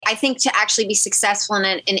I think to actually be successful in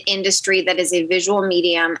an industry that is a visual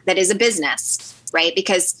medium, that is a business, right?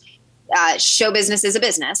 Because show business is a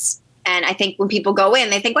business. And I think when people go in,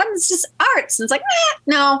 they think, well, it's just arts. And it's like,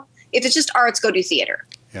 no, if it's just arts, go do theater.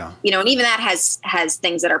 Yeah. And even that has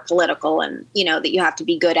things that are political and, that you have to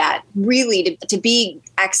be good at. Really, to be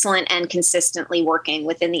excellent and consistently working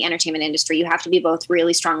within the entertainment industry, you have to be both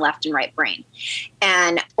really strong left and right brain,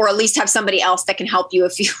 or at least have somebody else that can help you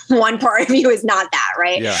if one part of you is not that,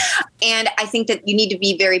 right? Yeah. And I think that you need to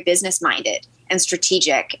be very business minded and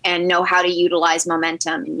strategic and know how to utilize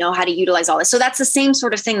momentum, and know how to utilize all this. So that's the same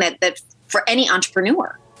sort of thing that for any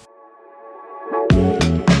entrepreneur.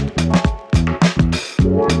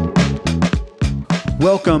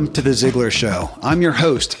 Welcome to The Ziglar Show. I'm your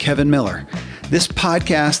host, Kevin Miller. This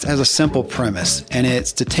podcast has a simple premise, and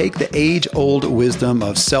it's to take the age-old wisdom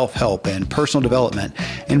of self-help and personal development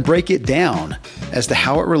and break it down as to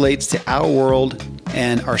how it relates to our world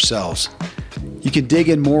and ourselves. You can dig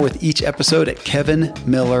in more with each episode at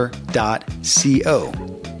kevinmiller.co.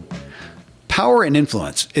 Power and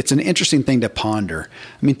influence. It's an interesting thing to ponder.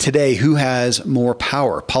 I mean, today, who has more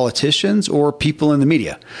power, politicians or people in the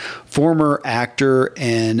media? Former actor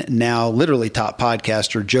and now literally top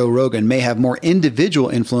podcaster Joe Rogan may have more individual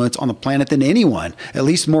influence on the planet than anyone, at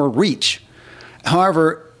least more reach.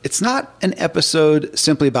 However, it's not an episode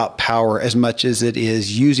simply about power as much as it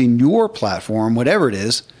is using your platform, whatever it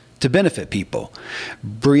is, to benefit people.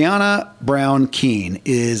 Brianna Brown Keene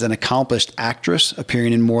is an accomplished actress,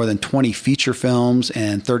 appearing in more than 20 feature films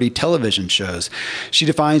and 30 television shows. She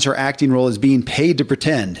defines her acting role as being paid to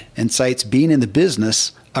pretend and cites being in the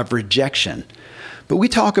business of rejection. But we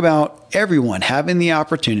talk about everyone having the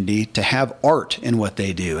opportunity to have art in what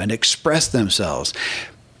they do and express themselves.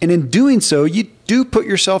 And in doing so, you do put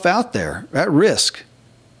yourself out there at risk.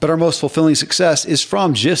 But our most fulfilling success is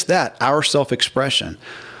from just that, our self-expression.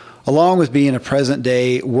 Along with being a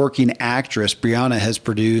present-day working actress, Brianna has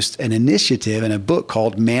produced an initiative and a book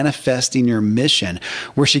called Manifesting Your Mission,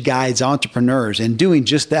 where she guides entrepreneurs in doing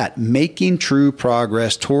just that, making true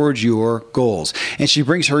progress towards your goals. And she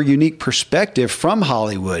brings her unique perspective from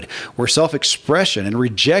Hollywood, where self-expression and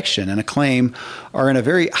rejection and acclaim are in a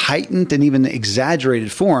very heightened and even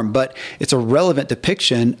exaggerated form, but it's a relevant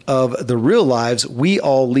depiction of the real lives we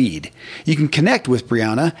all lead. You can connect with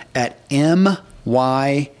Brianna at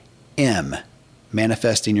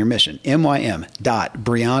Manifesting Your Mission,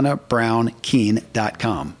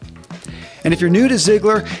 mym.briannabrownkeene.com. And if you're new to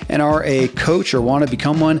Ziglar and are a coach or want to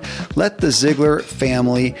become one, let the Ziglar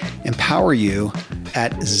family empower you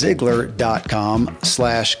at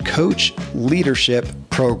Ziglar.com/coach leadership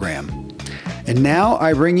program. And now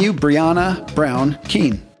I bring you Brianna Brown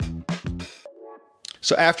Keene.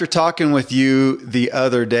 So after talking with you the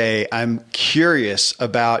other day, I'm curious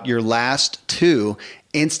about your last two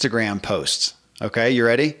Instagram posts. Okay, you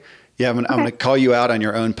ready? Yeah, I'm going to call you out on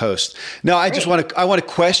your own post. No, I just want to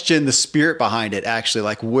question the spirit behind it, actually.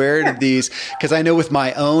 Like, where did these, because I know with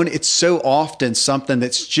my own, it's so often something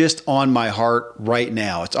that's just on my heart right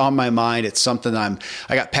now. It's on my mind. It's something I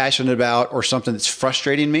got passionate about, or something that's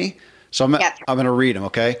frustrating me. So I'm going to read them,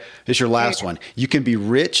 okay? This is your last one. You can be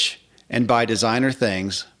rich and buy designer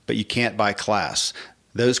things, but you can't buy class.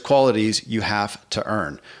 Those qualities you have to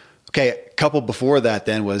earn. Okay, a couple before that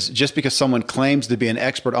then was, just because someone claims to be an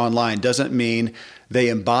expert online doesn't mean they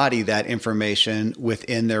embody that information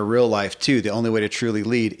within their real life too. The only way to truly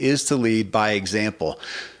lead is to lead by example.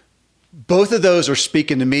 Both of those are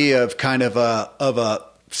speaking to me of kind of a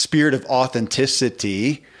spirit of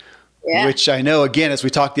authenticity, which I know, again, as we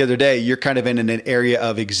talked the other day, you're kind of in an area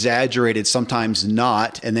of exaggerated, sometimes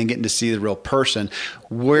not, and then getting to see the real person.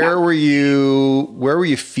 Where were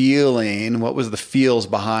you feeling? What was the feels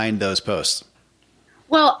behind those posts?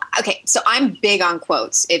 Well, okay, so I'm big on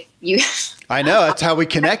quotes. I know, that's how we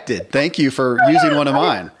connected. Thank you for using one of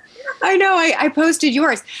mine. I know, I posted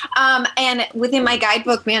yours. And within my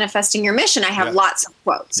guidebook, Manifesting Your Mission, I have lots of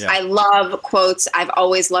quotes. I love quotes. I've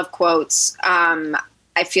always loved quotes.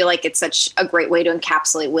 I feel like it's such a great way to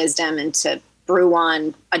encapsulate wisdom and to brew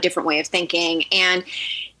on a different way of thinking. And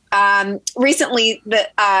recently,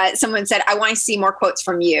 someone said, I want to see more quotes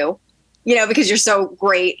from you, because you're so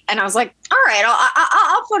great. And I was like, all right,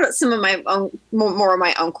 I'll put some of my own, more of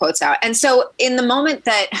my own quotes out. And so in the moment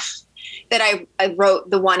that I wrote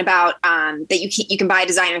the one about that you can buy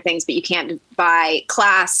designer things, but you can't buy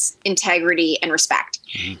class, integrity, and respect.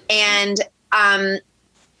 Mm-hmm. And,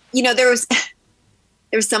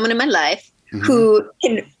 there was someone in my life who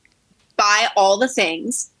can buy all the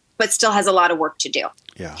things, but still has a lot of work to do.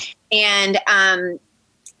 Yeah. And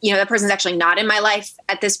that person's actually not in my life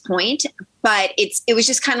at this point, but it was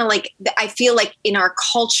just kind of like, I feel like in our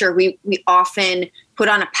culture, we often put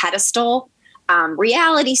on a pedestal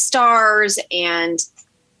reality stars and,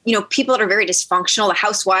 people that are very dysfunctional, the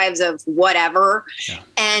housewives of whatever. Yeah.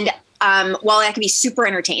 And while that can be super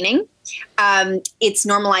entertaining, it's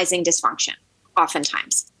normalizing dysfunction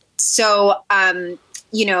oftentimes. So,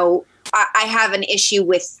 I have an issue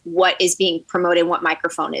with what is being promoted, what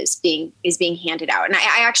microphone is being handed out. And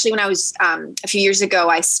I actually, when I was a few years ago,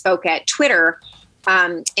 I spoke at Twitter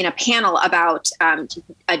in a panel about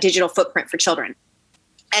a digital footprint for children.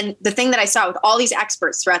 And the thing that I saw with all these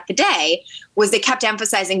experts throughout the day was they kept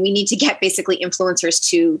emphasizing we need to get basically influencers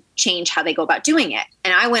to change how they go about doing it.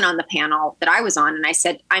 And I went on the panel that I was on and I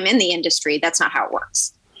said, I'm in the industry. That's not how it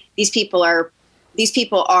works. These people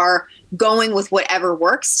are going with whatever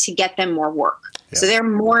works to get them more work. Yeah. So they're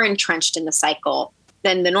more entrenched in the cycle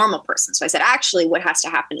than the normal person. So I said, actually, what has to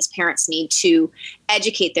happen is parents need to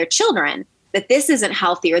educate their children that this isn't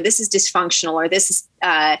healthy or this is dysfunctional or this is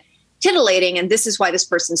titillating and this is why this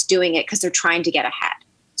person's doing it because they're trying to get ahead.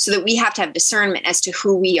 So that we have to have discernment as to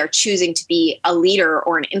who we are choosing to be a leader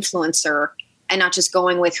or an influencer and not just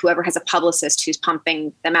going with whoever has a publicist who's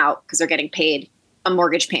pumping them out because they're getting paid a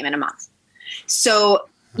mortgage payment a month. So,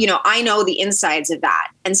 I know the insides of that.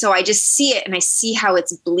 And so I just see it and I see how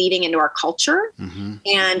it's bleeding into our culture. Mm-hmm.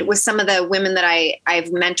 And with some of the women that I've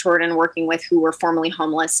mentored and working with who were formerly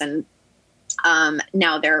homeless and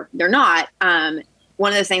now they're not,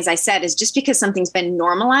 one of the things I said is just because something's been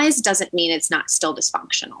normalized doesn't mean it's not still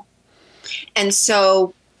dysfunctional. And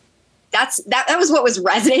so that was what was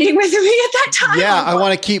resonating with me at that time. Yeah, I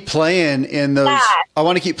want to keep playing in those. Yeah. I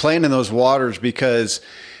want to keep playing in those waters because,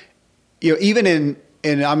 even in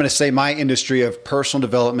I'm going to say my industry of personal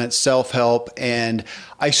development, self-help, and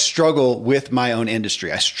I struggle with my own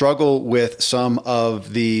industry. I struggle with some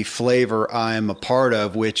of the flavor I'm a part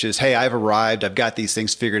of, which is, hey, I've arrived. I've got these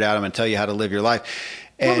things figured out. I'm going to tell you how to live your life.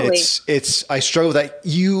 And totally. I struggle with that.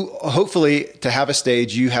 You hopefully to have a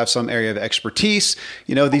stage, you have some area of expertise.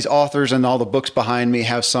 These authors and all the books behind me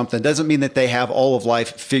have something. Doesn't mean that they have all of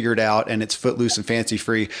life figured out and it's footloose and fancy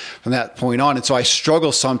free from that point on. And so I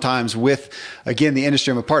struggle sometimes with, again, the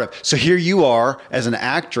industry I'm a part of. So here you are as an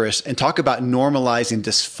actress and talk about normalizing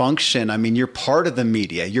dysfunction. I mean, you're part of the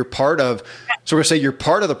media. You're part of, so we're going to say you're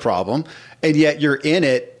part of the problem and yet you're in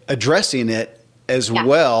it, addressing it as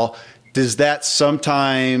well. Does that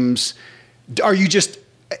sometimes, are you just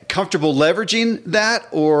comfortable leveraging that,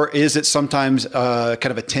 or is it sometimes kind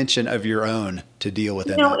of a tension of your own to deal with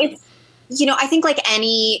it? I think like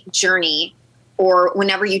any journey or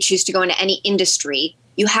whenever you choose to go into any industry,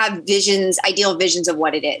 you have ideal visions of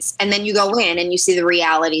what it is. And then you go in and you see the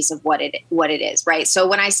realities of what it is, right? So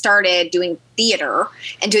when I started doing theater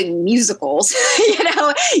and doing musicals,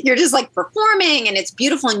 you're just like performing and it's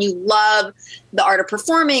beautiful and you love the art of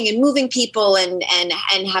performing and moving people and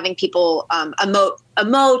having people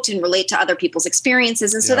emote and relate to other people's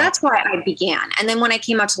experiences. And so that's where I began. And then when I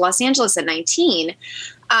came out to Los Angeles at 19,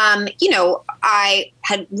 I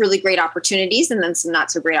had really great opportunities and then some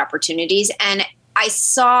not so great opportunities. And I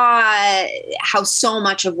saw how so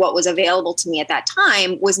much of what was available to me at that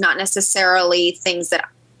time was not necessarily things that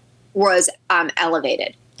was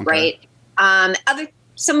elevated, right?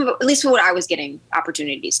 Some of it, at least what I was getting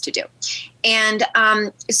opportunities to do. And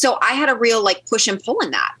so I had a real like push and pull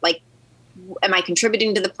in that. Like, am I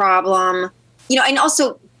contributing to the problem? And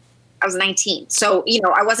also I was 19. So,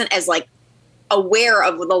 I wasn't as like aware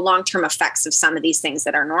of the long-term effects of some of these things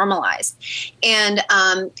that are normalized. And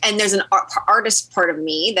there's an artist part of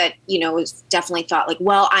me that, definitely thought like,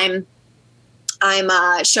 well, I'm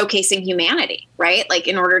showcasing humanity, right? Like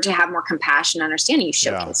in order to have more compassion and understanding, you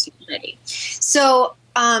showcase humanity. So,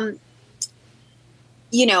 as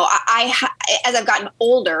I've gotten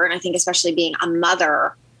older, and I think especially being a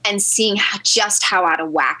mother and seeing just how out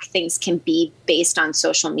of whack things can be based on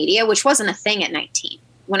social media, which wasn't a thing at 19.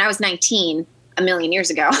 When I was 19, a million years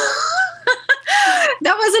ago,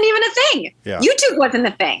 that wasn't even a thing. Yeah. YouTube wasn't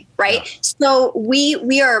a thing, right? Yeah. So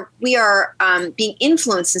we are being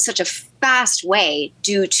influenced in such a fast way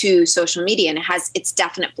due to social media, and it has its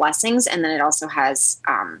definite blessings, and then it also has,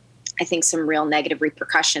 I think, some real negative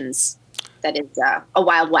repercussions. That is a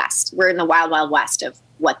wild west. We're in the wild, wild west of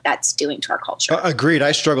what that's doing to our culture. Agreed.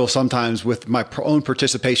 I struggle sometimes with my own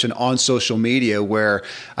participation on social media, where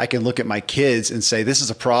I can look at my kids and say, this is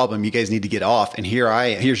a problem. You guys need to get off. And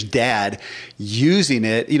here's dad using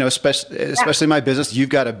it, especially my business. You've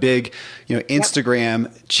got a big, Instagram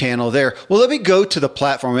channel there. Well, let me go to the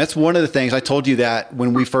platform. That's one of the things I told you that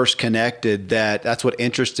when we first connected, that's what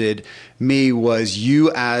interested me, was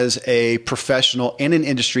you as a professional in an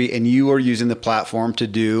industry, and you are using the platform to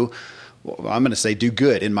do, I'm going to say do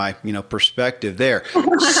good in my, perspective there.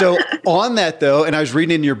 So on that though, and I was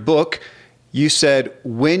reading in your book, you said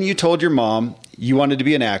when you told your mom you wanted to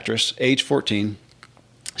be an actress, age 14,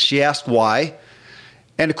 she asked why.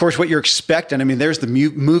 And of course, what you're expecting, there's the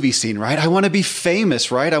movie scene, right? I want to be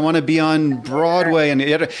famous, right? I want to be on Broadway.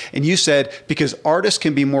 And you said, because artists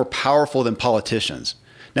can be more powerful than politicians.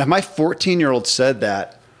 Now, if my 14-year-old said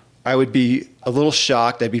that, I would be a little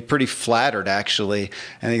shocked. I'd be pretty flattered, actually.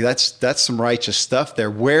 I think that's some righteous stuff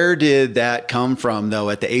there. Where did that come from,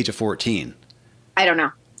 though, at the age of 14? I don't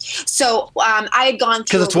know. So I had gone through...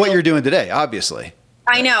 Because it's what you're doing today, obviously.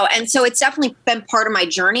 I know. And so it's definitely been part of my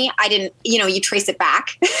journey. I didn't, you trace it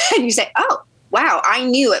back and you say, oh, wow, I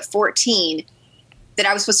knew at 14 that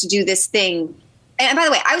I was supposed to do this thing. And by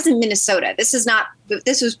the way, I was in Minnesota. This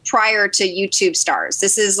was prior to YouTube stars.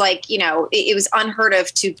 This is like, it was unheard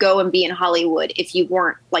of to go and be in Hollywood if you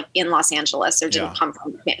weren't like in Los Angeles or didn't come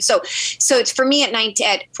from. So it's for me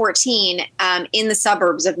at 14, in the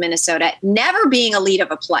suburbs of Minnesota, never being a lead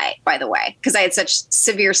of a play, by the way, because I had such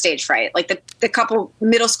severe stage fright. Like the couple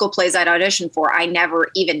middle school plays I'd auditioned for, I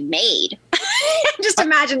never even made. Just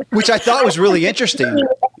imagine. Which I thought was really interesting.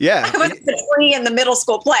 Yeah. I was the tree in the middle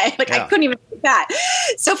school play. Like I couldn't even do that.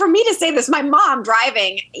 So for me to say this, my mom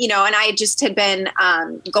driving, and I just had been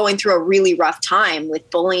going through a really rough time with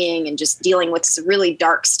bullying and just dealing with some really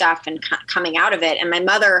dark stuff and coming out of it. And my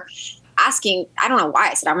mother asking, I don't know why,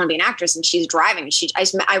 I said, I want to be an actress. And she's driving.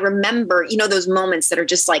 I remember, those moments that are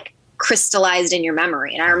just like crystallized in your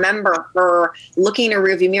memory. And I remember her looking in a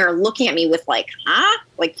rearview mirror, looking at me with like, huh?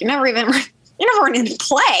 Like you never were in a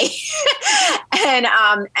play.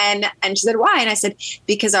 and she said, why? And I said,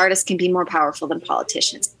 because artists can be more powerful than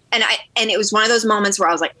politicians. And it was one of those moments where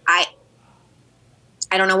I was like, I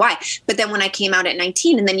don't know why. But then when I came out at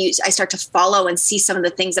 19 and then I start to follow and see some of the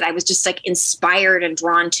things that I was just like inspired and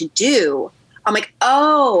drawn to do, I'm like,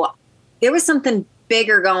 oh, there was something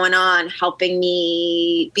bigger going on helping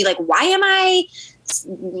me be like, why am I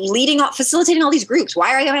facilitating all these groups?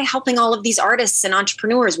 Why am I helping all of these artists and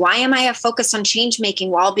entrepreneurs? Why am I focused on change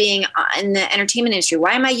making while being in the entertainment industry?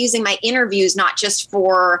 Why am I using my interviews not just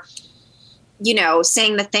for,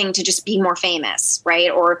 saying the thing to just be more famous,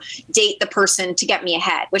 right? Or date the person to get me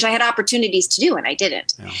ahead, which I had opportunities to do and I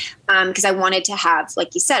didn't. Because I wanted to have,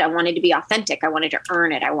 like you said, I wanted to be authentic. I wanted to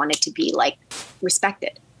earn it. I wanted to be like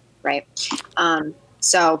respected, right?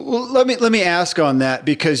 So well, let me ask on that,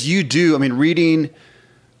 because you do, reading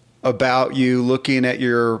about you, looking at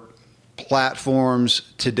your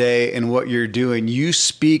platforms today and what you're doing, you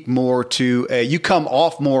speak more to you come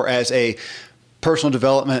off more as a personal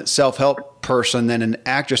development, self-help person than an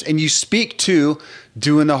actress. And you speak to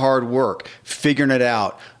doing the hard work, figuring it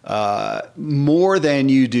out, more than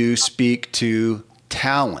you do speak to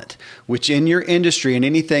talent, which in your industry and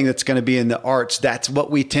anything that's going to be in the arts, that's what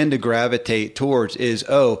we tend to gravitate towards is,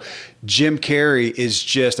 Jim Carrey is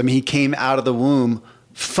just, he came out of the womb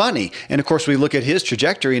funny. And of course, we look at his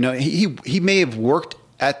trajectory, he may have worked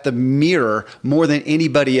at the mirror more than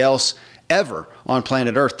anybody else ever on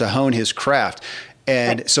planet Earth to hone his craft.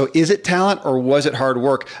 And so is it talent or was it hard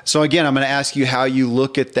work? So again, I'm going to ask you how you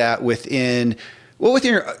look at that within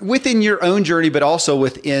your own journey, but also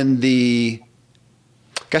within the,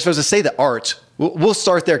 gosh, I was going to say the arts. We'll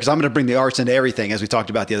start there because I'm going to bring the arts into everything as we talked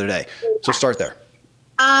about the other day. So start there.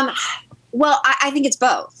 Well, I think it's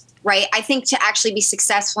both, right? I think to actually be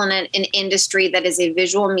successful in an industry that is a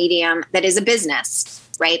visual medium, that is a business,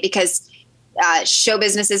 right? Because show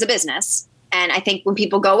business is a business. And I think when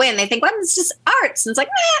people go in, they think, well, it's just arts. And it's like,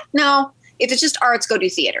 no, if it's just arts, go do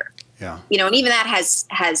theater. Yeah. And even that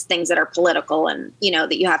has things that are political and,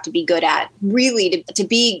 that you have to be good at. Really, to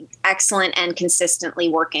be excellent and consistently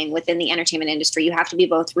working within the entertainment industry, you have to be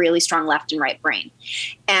both really strong left and right brain.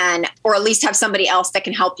 Or at least have somebody else that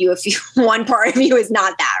can help you if one part of you is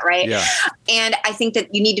not that, right? Yeah. And I think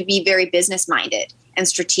that you need to be very business minded and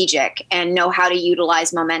strategic and know how to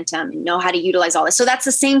utilize momentum and know how to utilize all this. So that's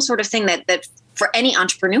the same sort of thing that for any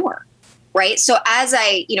entrepreneur, right? So as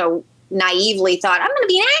I, naively thought I'm going to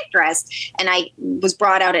be an actress, and I was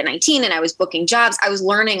brought out at 19 and I was booking jobs, I was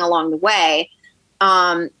learning along the way.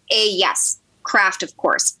 Yes, craft, of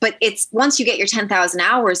course, but it's once you get your 10,000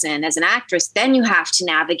 hours in as an actress, then you have to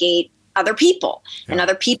navigate other people and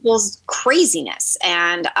other people's craziness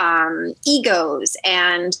and egos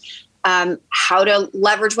and how to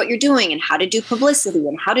leverage what you're doing and how to do publicity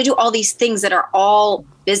and how to do all these things that are all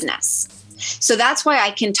business. So that's why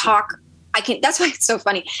that's why it's so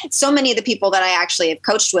funny. So many of the people that I actually have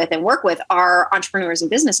coached with and work with are entrepreneurs and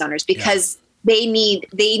business owners, because they need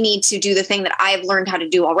to do the thing that I've learned how to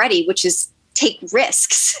do already, which is take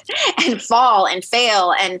risks and fall and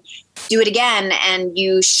fail and do it again. And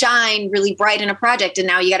you shine really bright in a project, and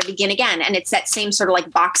now you got to begin again. And it's that same sort of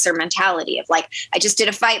like boxer mentality of like, I just did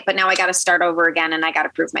a fight, but now I got to start over again and I got to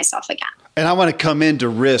prove myself again. And I want to come into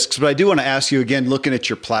risks, but I do want to ask you again, looking at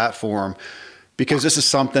your platform, because this is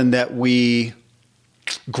something that we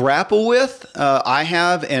grapple with. I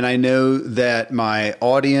have, and I know that my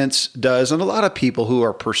audience does, and a lot of people who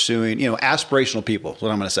are pursuing, aspirational people, is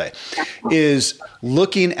what I'm going to say, is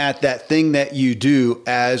looking at that thing that you do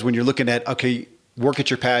as when you're looking at, okay, work at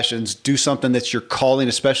your passions, do something that's your calling,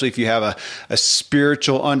 especially if you have a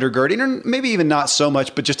spiritual undergirding, or maybe even not so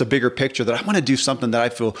much, but just a bigger picture that I want to do something that I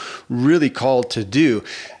feel really called to do.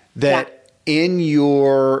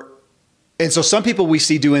 And so some people we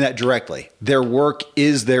see doing that directly. Their work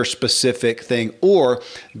is their specific thing, or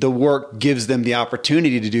the work gives them the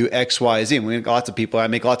opportunity to do X, Y, Z. And we have lots of people, I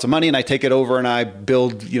make lots of money and I take it over and I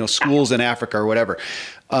build, schools in Africa or whatever.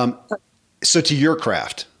 So to your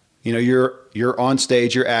craft, you're on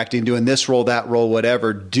stage, you're acting, doing this role, that role,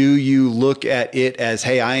 whatever. Do you look at it as,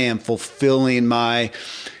 hey, I am fulfilling my,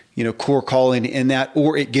 core calling in that,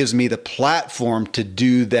 or it gives me the platform to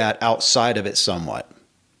do that outside of it somewhat?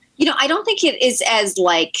 I don't think it is as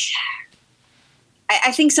like,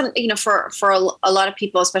 I think some, for a lot of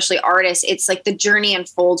people, especially artists, it's like the journey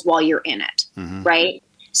unfolds while you're in it. Mm-hmm. Right.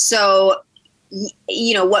 So,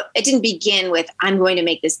 it didn't begin with, I'm going to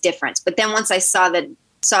make this difference. But then once I saw the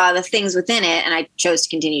things within it and I chose to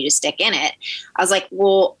continue to stick in it, I was like,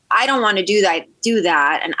 well, I don't want to do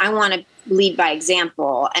that. And I want to lead by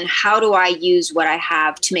example. And how do I use what I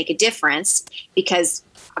have to make a difference? Because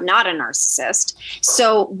I'm not a narcissist.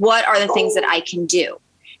 So what are the things that I can do?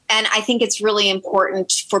 And I think it's really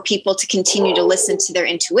important for people to continue to listen to their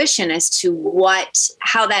intuition as to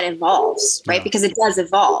how that evolves, right? Yeah. Because it does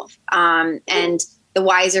evolve. And the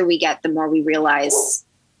wiser we get, the more we realize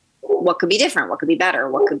what could be different, what could be better,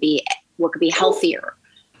 what could be healthier.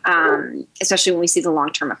 Especially when we see the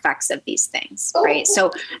long-term effects of these things, right? So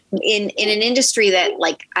in an industry that,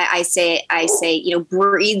 like I say,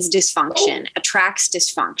 breeds dysfunction, attracts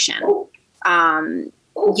dysfunction,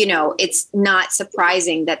 it's not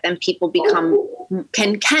surprising that then people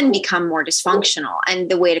can become more dysfunctional. And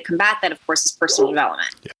the way to combat that, of course, is personal development.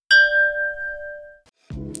 Yeah.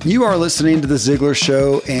 You are listening to The Ziglar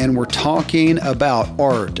Show, and we're talking about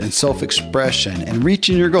art and self-expression and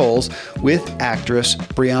reaching your goals with actress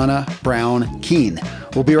Brianna Brown Keane.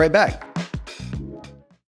 We'll be right back.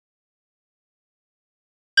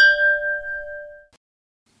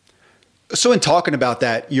 So in talking about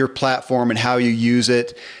that, your platform and how you use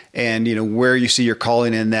it and, where you see your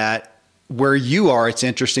calling in that, where you are, it's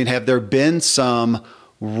interesting. Have there been some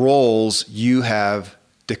roles you have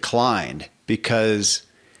declined because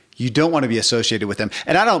you don't want to be associated with them?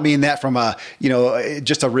 And I don't mean that from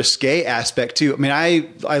just a risque aspect too. I mean,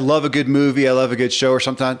 I love a good movie. I love a good show or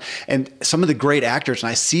something. And some of the great actors, and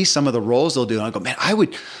I see some of the roles they'll do, and I go, man,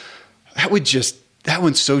 that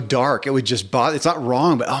one's so dark. It would just bother. It's not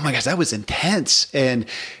wrong, but oh my gosh, that was intense. And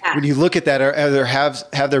when you look at that,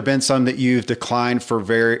 have there been some that you've declined for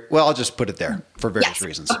I'll just put it there, for various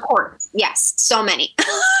reasons? Of course. Yes. So many.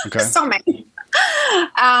 Okay. So many.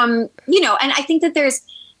 And I think that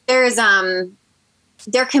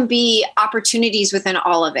there can be opportunities within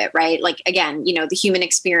all of it, right? Like, again, the human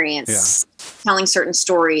experience, telling certain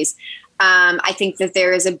stories. I think that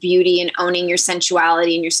there is a beauty in owning your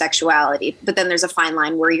sensuality and your sexuality, but then there's a fine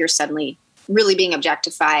line where you're suddenly really being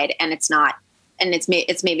objectified, and it's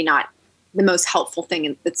maybe not the most helpful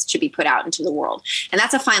thing that should be put out into the world. And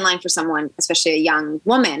that's a fine line for someone, especially a young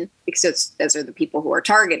woman, because those are the people who are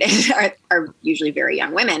targeted are usually very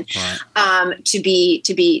young women, right. to be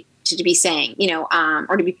saying,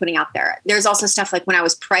 or to be putting out there. There's also stuff like when I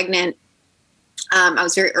was pregnant. I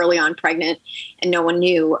was very early on pregnant, and no one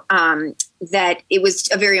knew that it was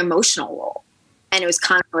a very emotional role, and it was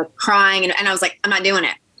constantly crying. And I was like, I'm not doing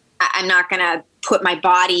it. I'm not going to put my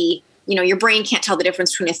body. Your brain can't tell the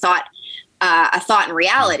difference between a thought and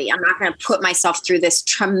reality. I'm not going to put myself through this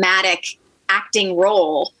traumatic acting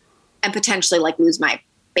role and potentially lose my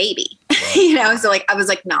baby. Right. So I was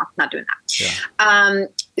like, no, not doing that. Yeah.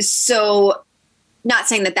 So not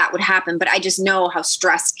saying that would happen, but I just know how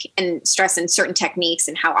stress and certain techniques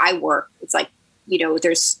and how I work. It's like,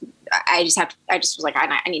 I just was like,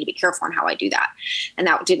 I need to be careful on how I do that. And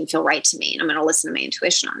that didn't feel right to me. And I'm going to listen to my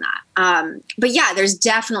intuition on that. But yeah, there's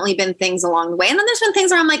definitely been things along the way. And then there's been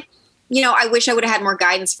things where I'm like, I wish I would have had more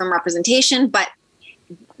guidance from representation, but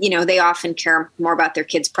they often care more about their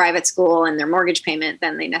kids' private school and their mortgage payment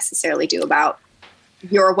than they necessarily do about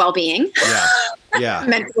your well-being,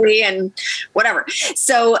 mentally and whatever.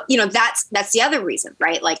 So, that's the other reason,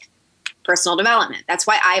 right? Like personal development. That's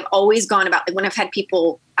why I've always gone about, like, when I've had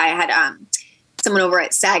people, I had someone over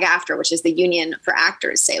at SAG-AFTRA, which is the union for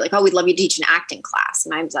actors, say like, oh, we'd love you to teach an acting class.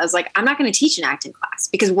 And I was like, I'm not going to teach an acting class,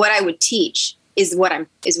 because what I would teach is what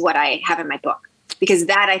I have in my book, because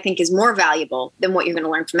that I think is more valuable than what you're going to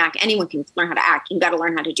learn from acting. Anyone can learn how to act. You've got to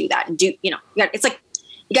learn how to do that and it's like,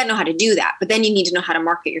 you got to know how to do that, but then you need to know how to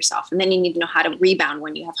market yourself. And then you need to know how to rebound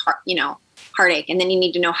when you have heartache. And then you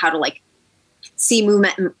need to know how to like see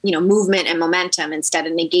movement and momentum instead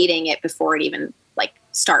of negating it before it even like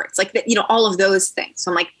starts, like all of those things.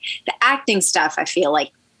 So I'm like, the acting stuff, I feel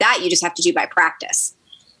like that you just have to do by practice,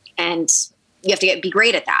 and you have to be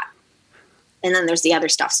great at that. And then there's the other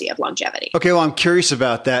stuff. So you have longevity. Okay. Well, I'm curious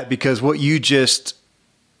about that, because what you just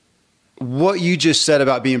said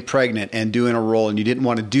about being pregnant and doing a role, and you didn't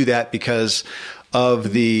want to do that because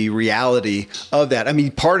of the reality of that. I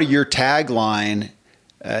mean, part of your tagline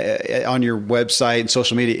on your website and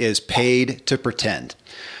social media is paid to pretend,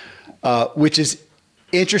 which is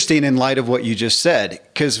interesting in light of what you just said,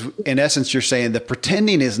 because in essence, you're saying that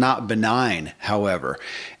pretending is not benign, however.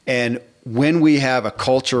 And when we have a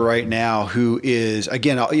culture right now who is,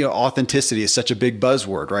 again, authenticity is such a big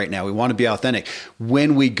buzzword right now. We want to be authentic.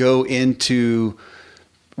 When we go into,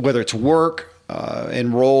 whether it's work,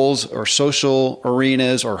 in roles or social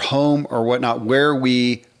arenas or home or whatnot, where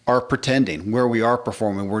we are pretending, where we are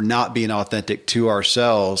performing, we're not being authentic to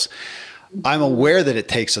ourselves. I'm aware that it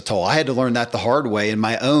takes a toll. I had to learn that the hard way in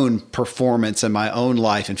my own performance and my own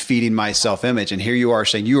life and feeding my self-image. And here you are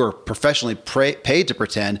saying you are professionally paid to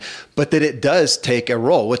pretend, but that it does take a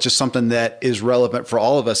role, which is something that is relevant for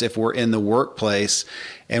all of us if we're in the workplace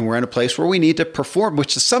and we're in a place where we need to perform,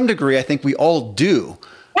 which to some degree, I think we all do.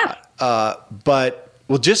 Yeah. But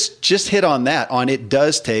we'll just hit on that.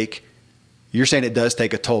 You're saying it does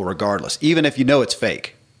take a toll regardless, even if it's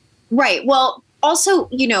fake. Right. Well, also,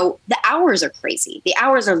 the hours are crazy. The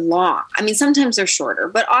hours are long. I mean, sometimes they're shorter,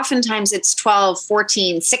 but oftentimes it's 12,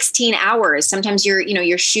 14, 16 hours. Sometimes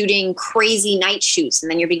you're shooting crazy night shoots,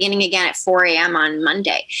 and then you're beginning again at 4 a.m. on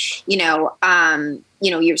Monday.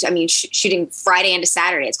 Shooting Friday into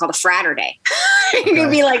Saturday. It's called a fratter day. You could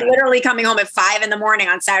be like literally coming home at 5 a.m.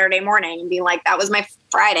 on Saturday morning and being like, that was my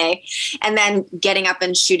Friday. And then getting up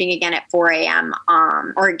and shooting again at 4 a.m.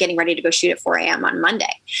 Or getting ready to go shoot at 4 a.m. on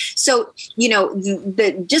Monday. So,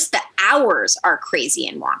 just the hours are crazy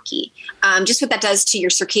and wonky. Just what that does to your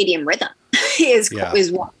circadian rhythm is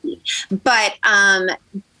wonky.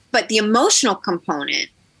 But the emotional component,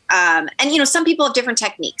 and some people have different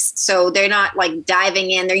techniques, so they're not like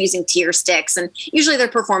diving in. They're using tear sticks, and usually their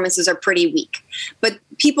performances are pretty weak. But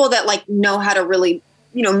people that like know how to really,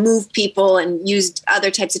 move people and use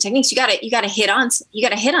other types of techniques, you gotta hit on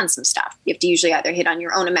some stuff. You have to usually either hit on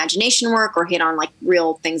your own imagination work or hit on like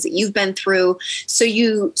real things that you've been through. So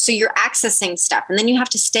you're accessing stuff, and then you have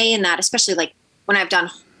to stay in that. Especially like when I've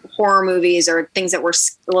done horror movies or things that were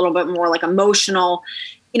a little bit more like emotional.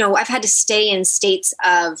 I've had to stay in states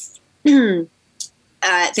of things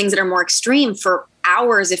that are more extreme for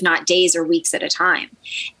hours, if not days or weeks at a time.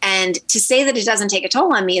 And to say that it doesn't take a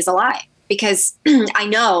toll on me is a lie, because I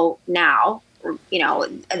know now,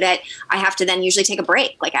 that I have to then usually take a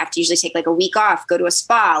break. Like I have to usually take like a week off, go to a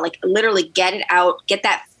spa, like literally get it out, get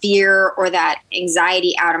that fear or that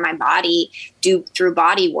anxiety out of my body, do through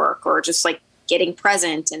body work or just like getting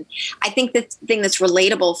present. And I think the thing that's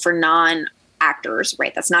relatable for non-actors,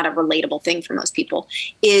 right? That's not a relatable thing for most people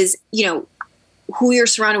is, who you're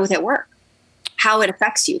surrounded with at work, how it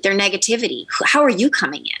affects you, their negativity, how are you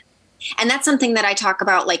coming in? And that's something that I talk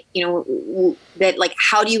about, like, that like,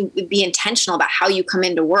 how do you be intentional about how you come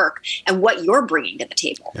into work and what you're bringing to the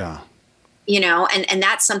table? Yeah. And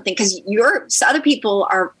that's something, because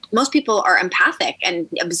most people are empathic and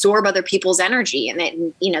absorb other people's energy, and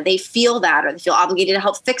they feel that, or they feel obligated to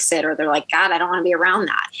help fix it, or they're like, God, I don't want to be around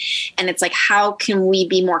that. And it's like, how can we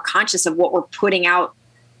be more conscious of what we're putting out,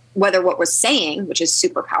 whether what we're saying, which is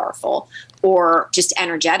super powerful, or just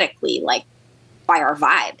energetically, like, by our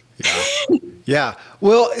vibe. Yeah. Yeah.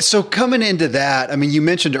 Well, so coming into that, I mean, you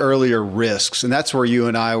mentioned earlier risks, and that's where you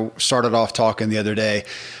and I started off talking the other day.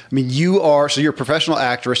 I mean, you're a professional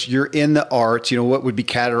actress, you're in the arts, what would be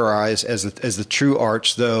categorized as the true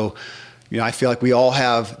arts, though, I feel like we all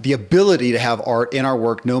have the ability to have art in our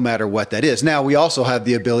work, no matter what that is. Now, we also have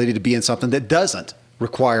the ability to be in something that doesn't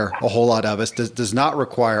require a whole lot of us, does not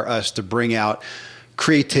require us to bring out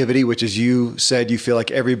creativity, which, as you said, you feel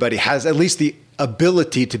like everybody has at least the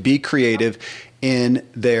ability to be creative in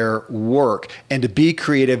their work. And to be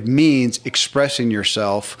creative means expressing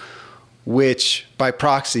yourself, which by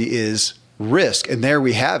proxy is risk. And there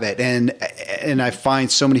we have it. And I find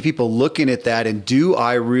so many people looking at that, and you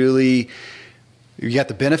got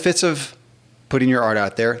the benefits of putting your art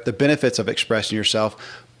out there, the benefits of expressing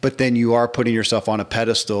yourself, but then you are putting yourself on a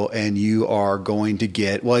pedestal, and you are going to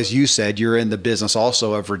get, well, as you said, you're in the business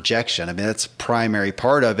also of rejection. I mean, that's a primary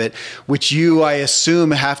part of it, which you, I assume,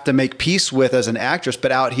 have to make peace with as an actress.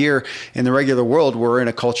 But out here in the regular world, we're in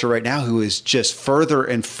a culture right now who is just further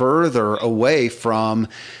and further away from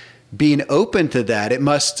being open to that. It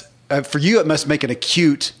must, for you, it must make an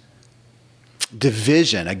acute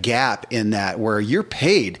division, a gap in that, where you're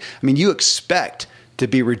paid. I mean, you expect to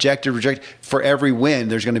be rejected. For every win,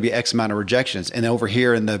 there's going to be X amount of rejections. And over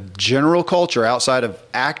here in the general culture outside of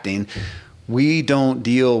acting, we don't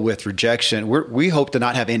deal with rejection. We hope to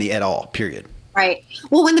not have any at all, period. Right.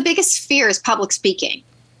 Well, when the biggest fear is public speaking.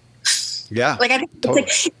 Yeah. Like, I think totally.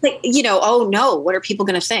 It's like, oh no, what are people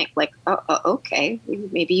going to think? Like, okay,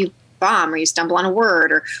 maybe you bomb or you stumble on a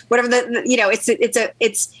word or whatever.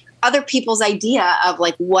 It's other people's idea of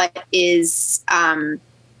like what is,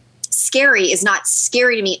 scary is not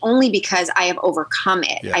scary to me only because I have overcome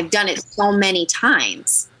it. Yeah. I've done it so many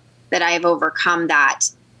times that I have overcome that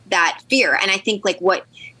fear. And I think like what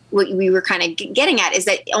we were kind of getting at is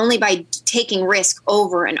that only by taking risk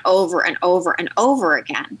over and over and over and over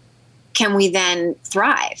again, can we then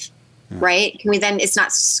thrive, right? Can we then, it's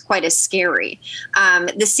not quite as scary.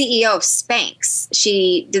 The CEO of Spanx,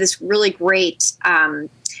 she did this really great,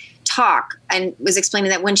 talk and was explaining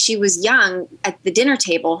that when she was young at the dinner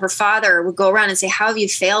table, her father would go around and say, how have you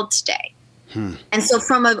failed today? And so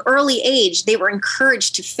from an early age, they were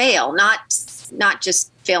encouraged to fail, not just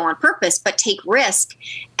fail on purpose, but take risk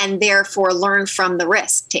and therefore learn from the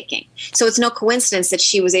risk taking. So it's no coincidence that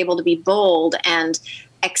she was able to be bold and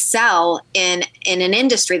excel in an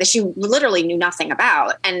industry that she literally knew nothing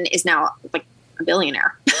about and is now like a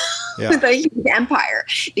billionaire. Yeah. With a huge empire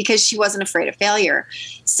because she wasn't afraid of failure.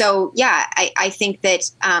 So yeah, I think that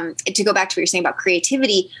to go back to what you're saying about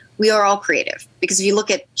creativity, we are all creative because if you look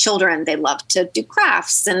at children, they love to do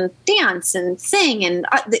crafts and dance and sing, and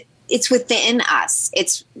it's within us.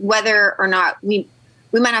 It's whether or not we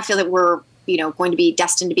might not feel that we're going to be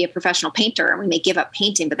destined to be a professional painter, and we may give up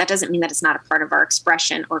painting, but that doesn't mean that it's not a part of our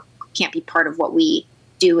expression or can't be part of what we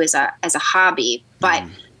do as a hobby. But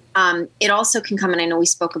it also can come, and I know we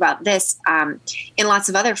spoke about this in lots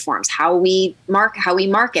of other forms, how we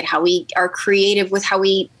market, how we are creative with how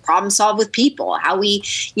we problem solve with people, how we,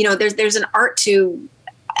 there's an art to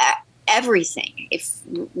everything.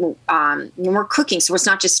 When we're cooking, so it's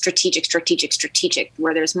not just strategic,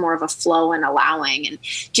 where there's more of a flow and allowing. And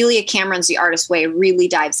Julia Cameron's The Artist Way really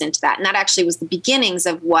dives into that. And that actually was the beginnings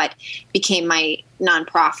of what became my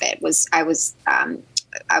nonprofit.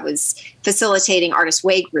 I was facilitating Artist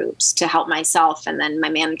Way groups to help myself and then my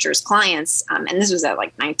manager's clients. And this was at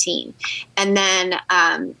like 19. And then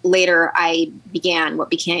later I began what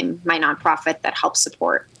became my nonprofit that helps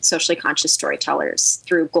support socially conscious storytellers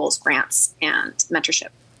through goals, grants, and mentorship.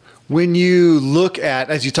 When you look at,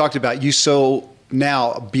 as you talked about,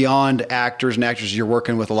 now beyond actors and actresses, you're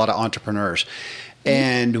working with a lot of entrepreneurs.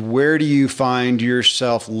 And where do you find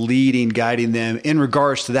yourself leading, guiding them in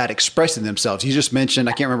regards to that, expressing themselves? You just mentioned,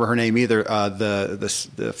 I can't remember her name either,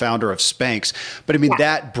 the founder of Spanx. But I mean,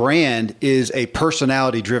 that brand is a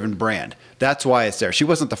personality-driven brand. That's why it's there. She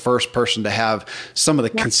wasn't the first person to have some of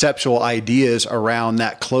the conceptual ideas around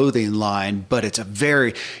that clothing line, but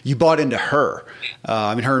you bought into her.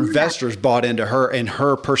 Her investors bought into her, and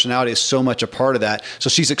her personality is so much a part of that.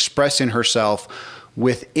 So she's expressing herself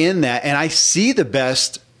within that. And I see the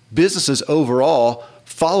best businesses overall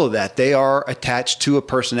follow that. They are attached to a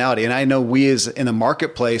personality. And I know we as in the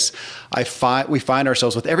marketplace, we find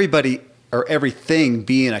ourselves with everybody or everything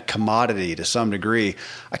being a commodity to some degree.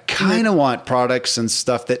 I kind of want products and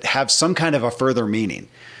stuff that have some kind of a further meaning.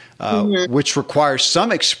 which requires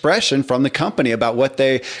some expression from the company about what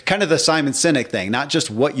they, kind of the Simon Sinek thing, not just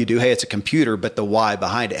what you do. Hey, it's a computer, but the why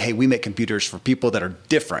behind it. Hey, we make computers for people that are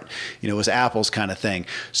different. It was Apple's kind of thing.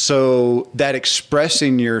 So that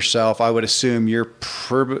expressing yourself, I would assume you're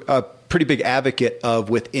a pretty big advocate of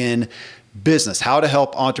within business, how to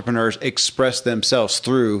help entrepreneurs express themselves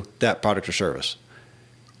through that product or service.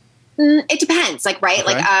 It depends. Right.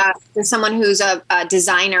 Okay. There's someone who's a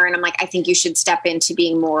designer and I'm like, I think you should step into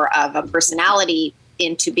being more of a personality,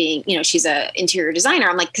 into being, she's a interior designer.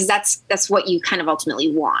 I'm like, cause that's what you kind of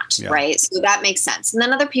ultimately want. Yeah. Right. So that makes sense. And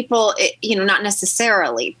then other people, not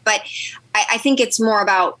necessarily, but I think it's more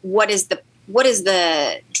about what is the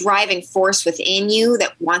driving force within you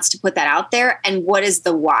that wants to put that out there, and what is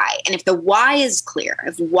the why? And if the why is clear,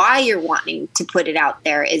 if why you're wanting to put it out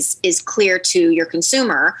there is clear to your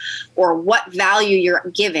consumer, or what value you're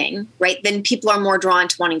giving, right, then people are more drawn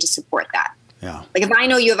to wanting to support that. Yeah. Like if I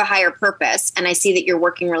know you have a higher purpose and I see that you're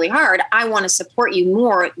working really hard, I want to support you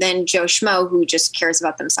more than Joe Schmo who just cares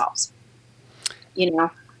about themselves. In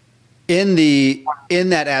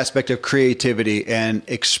that aspect of creativity and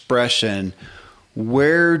expression,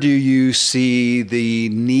 where do you see the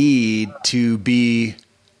need to be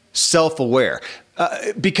self-aware?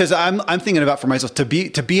 Because I'm thinking about for myself, to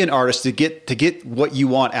be an artist, to get what you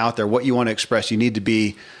want out there, what you want to express, you need to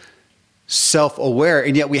be self-aware.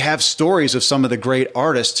 And yet we have stories of some of the great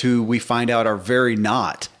artists who we find out are very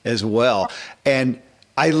not as well. And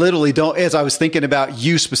I literally don't, as I was thinking about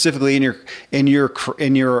you specifically in your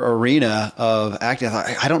arena of acting, I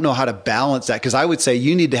thought, I don't know how to balance that, because I would say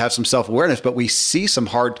you need to have some self-awareness, but we see some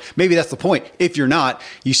maybe that's the point. If you're not,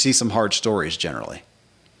 you see some hard stories generally.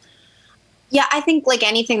 Yeah, I think like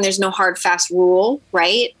anything, there's no hard, fast rule,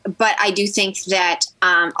 right? But I do think that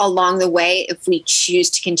along the way, if we choose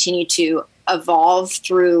to continue to evolve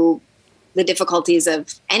through the difficulties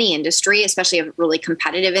of any industry, especially a really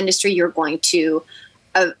competitive industry, you're going to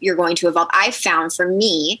evolve. I've found for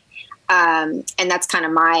me, and that's kind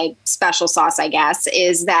of my special sauce, I guess,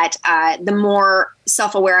 is that the more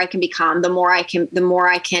self-aware I can become, the more I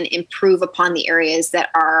can improve upon the areas that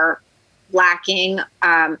are lacking,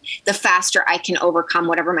 the faster I can overcome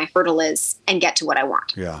whatever my hurdle is and get to what I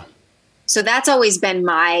want. Yeah. So that's always been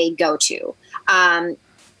my go-to.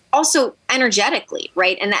 Also energetically,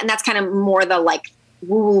 right? And that's kind of more the like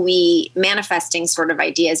woo-wee manifesting sort of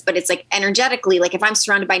ideas, but it's like energetically, like if I'm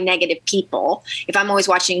surrounded by negative people, if I'm always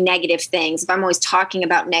watching negative things, if I'm always talking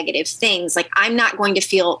about negative things, like I'm not going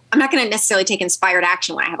to necessarily take inspired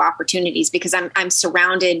action when I have opportunities, because I'm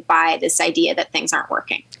surrounded by this idea that things aren't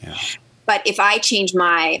working. Yeah. But if I change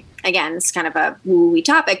again, it's kind of a woo-wee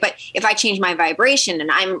topic, but if I change my vibration and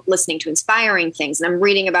I'm listening to inspiring things and I'm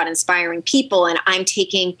reading about inspiring people and I'm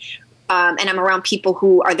taking and I'm around people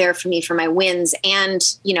who are there for me for my wins and,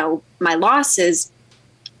 my losses,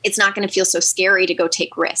 it's not going to feel so scary to go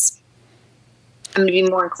take risk. I'm going to be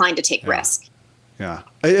more inclined to take risk. Yeah.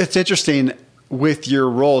 It's interesting with your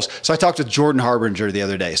roles. So I talked to Jordan Harbinger the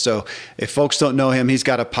other day. So if folks don't know him, he's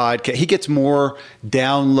got a podcast. He gets more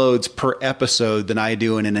downloads per episode than I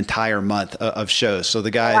do in an entire month of shows. So the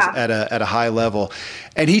guy's at a high level.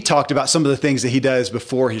 And he talked about some of the things that he does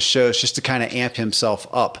before his shows just to kind of amp himself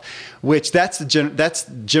up, which that's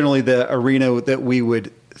generally the arena that we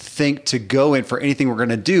would think to go in for anything we're going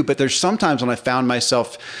to do. But there's sometimes when I found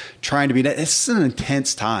myself trying to it's an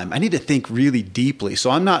intense time. I need to think really deeply. So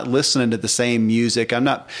I'm not listening to the same music. I'm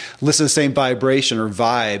not listening to the same vibration or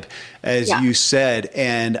vibe as you said.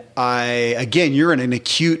 And you're in an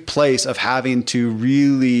acute place of having to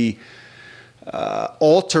really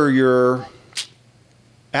alter your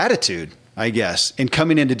attitude, I guess, in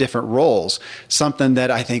coming into different roles. Something that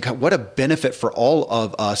I think, what a benefit for all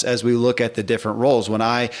of us as we look at the different roles. When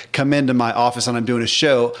I come into my office and I'm doing a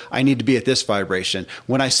show, I need to be at this vibration.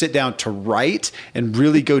 When I sit down to write and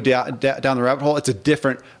really go down the rabbit hole, it's a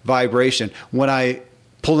different vibration. When I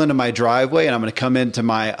pull into my driveway and I'm going to come into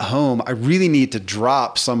my home, I really need to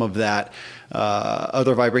drop some of that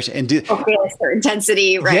other vibration and do for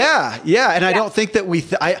intensity, right? Yeah. And I don't think that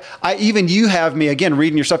I even you have me again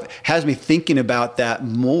reading your stuff has me thinking about that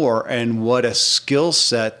more, and what a skill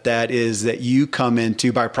set that is that you come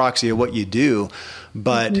into by proxy of what you do.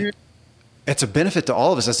 But it's a benefit to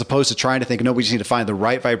all of us, as opposed to trying to think, no, we just need to find the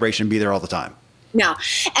right vibration and be there all the time. No.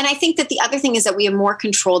 And I think that the other thing is that we have more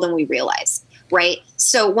control than we realize. Right.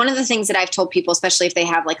 So one of the things that I've told people, especially if they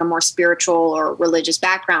have like a more spiritual or religious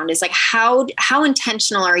background, is like, how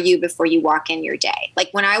intentional are you before you walk in your day? Like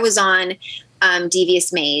when I was on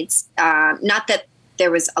Devious Maids, not that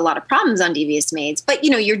there was a lot of problems on Devious Maids, but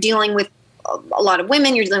you're dealing with a lot of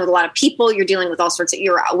women, you're dealing with a lot of people, you're dealing with all sorts of,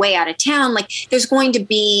 you're away out of town. Like there's going to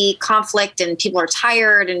be conflict and people are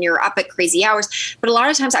tired and you're up at crazy hours. But a lot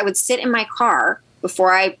of times I would sit in my car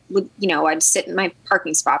before I would, I'd sit in my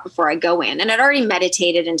parking spot before I go in, and I'd already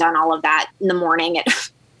meditated and done all of that in the morning at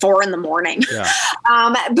 4 a.m.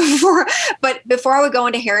 Yeah. Before I would go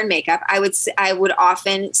into hair and makeup, I would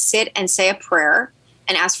often sit and say a prayer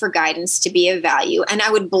and ask for guidance to be of value. And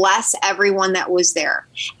I would bless everyone that was there.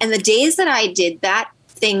 And the days that I did that,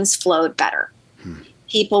 things flowed better.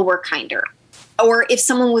 People were kinder. Or if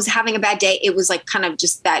someone was having a bad day, it was like kind of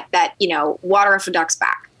just that water off a duck's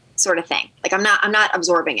back sort of thing. Like I'm not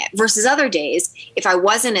absorbing it. Versus other days, if I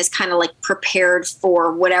wasn't as kind of like prepared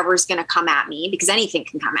for whatever's going to come at me, because anything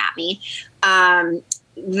can come at me,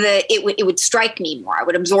 it would strike me more. I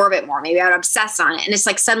would absorb it more. Maybe I would obsess on it. And it's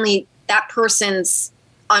like suddenly that person's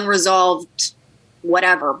unresolved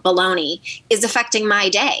whatever baloney is affecting my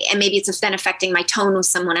day. And maybe it's then affecting my tone with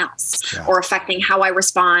someone else or affecting how I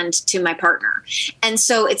respond to my partner. And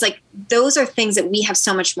so it's like, those are things that we have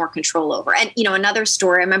so much more control over. And, another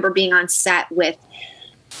story, I remember being on set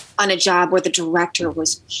on a job where the director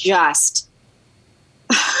was just,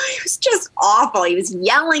 he was just awful. He was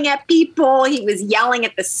yelling at people. He was yelling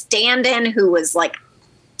at the stand-in who was like,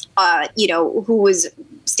 who was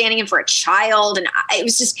standing in for a child. And it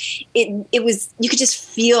was just, it was, you could just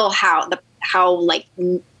feel how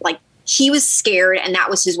he was scared, and that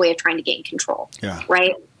was his way of trying to gain control. Yeah.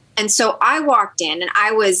 Right. And so I walked in, and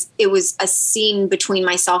it was a scene between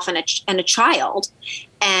myself and a child.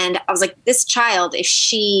 And I was like, this child, if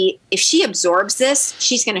she absorbs this,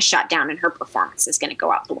 she's going to shut down and her performance is going to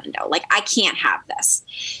go out the window. Like, I can't have this.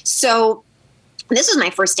 So this was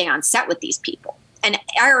my first day on set with these people. And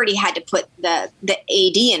I already had to put the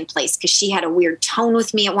AD in place because she had a weird tone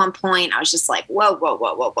with me at one point. I was just like, whoa,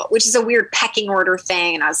 which is a weird pecking order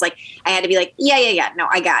thing. And I was like, I had to be like, yeah. No,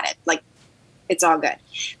 I got it. Like, it's all good.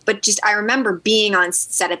 But just, I remember being on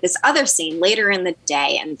set at this other scene later in the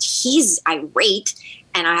day, and he's irate.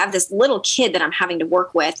 And I have this little kid that I'm having to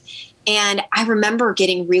work with. And I remember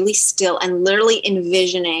getting really still and literally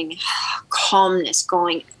envisioning calmness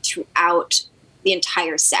going throughout the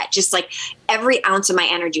entire set. Just like every ounce of my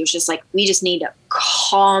energy was just like, we just need to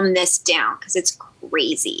calm this down because it's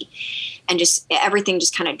crazy. And just everything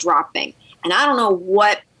just kind of dropping. And I don't know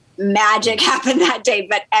what magic happened that day,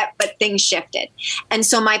 but things shifted. And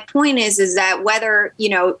so my point is that whether,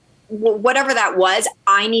 whatever that was,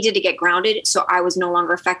 I needed to get grounded. So I was no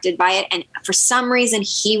longer affected by it. And for some reason,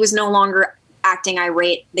 he was no longer acting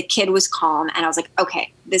irate. The kid was calm. And I was like,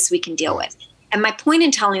 okay, this we can deal with. And my point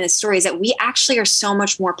in telling this story is that we actually are so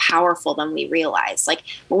much more powerful than we realize. Like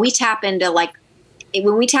when we tap into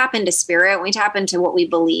spirit, when we tap into what we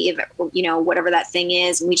believe, whatever that thing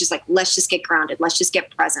is, and we just like, let's just get grounded. Let's just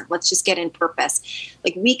get present. Let's just get in purpose.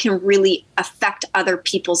 Like we can really affect other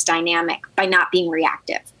people's dynamic by not being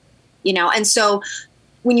reactive, And so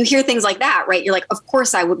when you hear things like that, right, you're like, of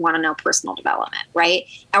course I would want to know personal development, right?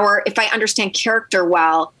 Or if I understand character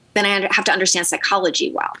well, then I have to understand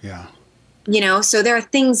psychology well. Yeah. So there are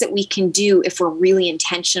things that we can do if we're really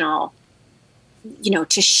intentional,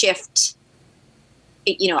 to shift.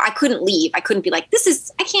 I couldn't leave. I couldn't be like,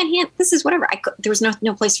 I can't handle, this is whatever. There was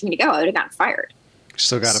no place for me to go. I would have gotten fired.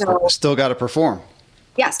 Still got to perform.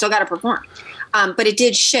 Yeah. Still got to perform. But it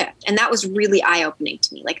did shift. And that was really eye-opening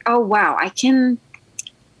to me. Like, oh wow, I can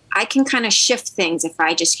kind of shift things if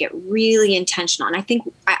I just get really intentional. And I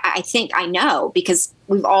think I know, because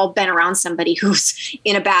we've all been around somebody who's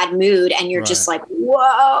in a bad mood and you're just like,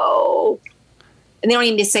 whoa. And they don't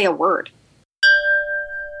even need to say a word.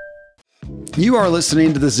 You are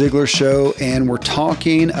listening to The Ziglar Show, and we're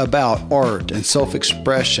talking about art and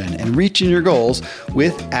self-expression and reaching your goals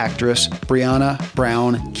with actress Brianna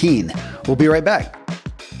Brown Keene. We'll be right back.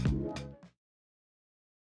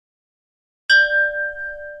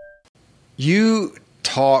 You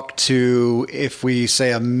talk to, if we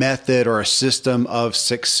say a method or a system of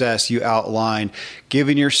success, you outline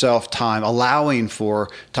giving yourself time, allowing for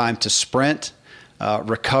time to sprint,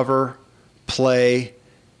 recover, play,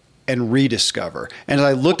 and rediscover. And as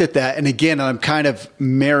I looked at that, and again, I'm kind of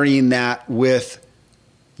marrying that with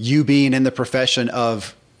you being in the profession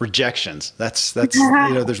of rejections. That's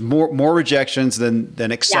there's more rejections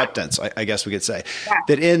than acceptance. Yeah. I guess we could say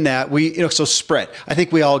that in that so sprint. I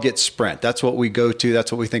think we all get sprint. That's what we go to.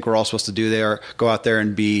 That's what we think we're all supposed to do there. Go out there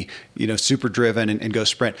and be, super driven and go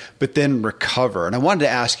sprint, but then recover. And I wanted to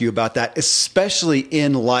ask you about that, especially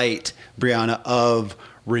in light, Brianna, of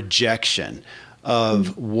rejection.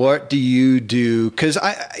 of what do you do? Because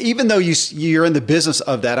even though you're in the business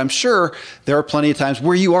of that, I'm sure there are plenty of times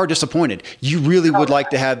where you are disappointed. You really would like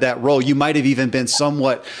to have that role. You might have even been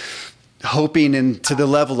somewhat hoping and to the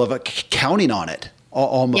level of counting on it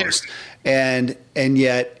almost. Yeah. And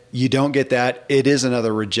yet you don't get that. It is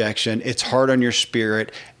another rejection. It's hard on your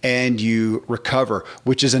spirit, and you recover,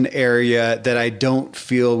 which is an area that I don't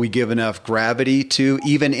feel we give enough gravity to.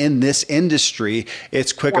 Even in this industry,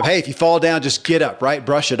 it's quick of, hey, if you fall down, just get up, right?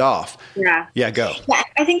 Brush it off. Yeah. Yeah, go. Yeah,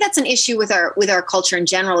 I think that's an issue with our culture in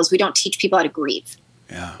general, is we don't teach people how to grieve.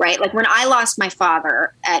 Yeah. Right? Like when I lost my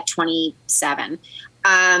father at 27,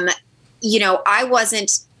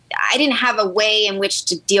 I didn't have a way in which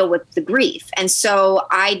to deal with the grief. And so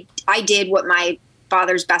I did what my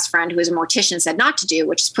father's best friend, who is a mortician, said not to do,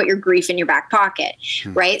 which is put your grief in your back pocket.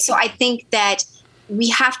 Right. So I think that we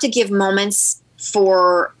have to give moments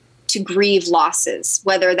to grieve losses,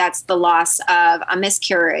 whether that's the loss of a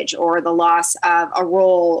miscarriage or the loss of a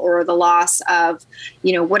role or the loss of,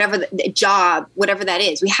 whatever the job, whatever that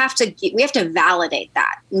is. We have to validate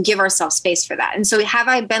that and give ourselves space for that. And so have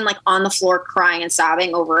I been like on the floor crying and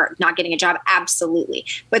sobbing over not getting a job? Absolutely.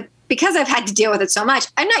 But because I've had to deal with it so much,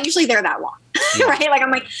 I'm not usually there that long, right? Like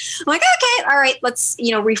I'm like, okay, all right, let's,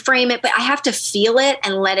 reframe it. But I have to feel it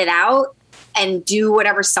and let it out and do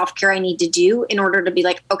whatever self-care I need to do in order to be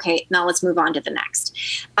like, okay, now let's move on to the next.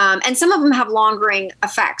 And some of them have lingering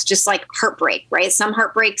effects, just like heartbreak, right? Some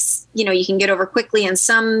heartbreaks, you can get over quickly, and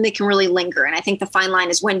some they can really linger. And I think the fine line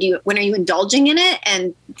is when are you indulging in it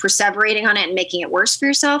and perseverating on it and making it worse for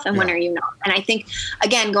yourself, and when are you not? And I think,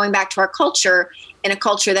 again, going back to our culture, in a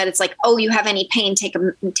culture that it's like, oh, you have any pain, take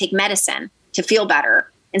medicine to feel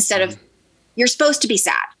better, instead of you're supposed to be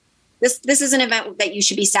sad. This is an event that you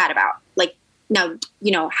should be sad about. Like, now,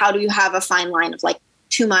 how do you have a fine line of like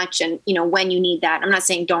too much and, when you need that? I'm not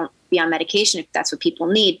saying don't be on medication if that's what people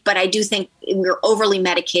need, but I do think we're overly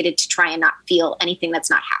medicated to try and not feel anything that's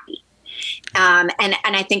not happy. And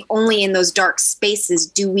I think only in those dark spaces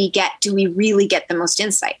do we really get the most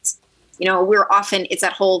insights. It's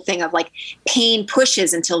that whole thing of like pain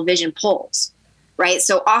pushes until vision pulls. Right.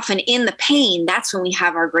 So often in the pain, that's when we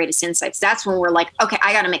have our greatest insights. That's when we're like, okay,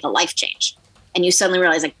 I got to make a life change. And you suddenly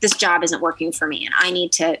realize like this job isn't working for me, and I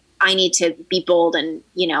need to be bold and,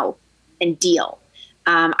 and deal.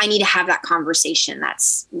 I need to have that conversation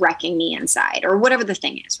that's wrecking me inside, or whatever the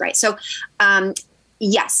thing is. Right. So,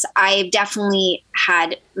 yes, I've definitely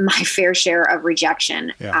had my fair share of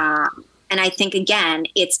rejection. Yeah. And I think, again,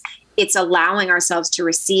 it's allowing ourselves to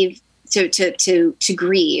receive, to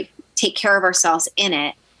grieve, take care of ourselves in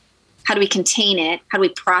it. How do we contain it? How do we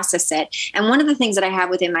process it? And one of the things that I have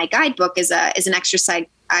within my guidebook is an exercise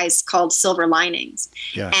called silver linings.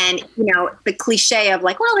 Yeah. And, the cliche of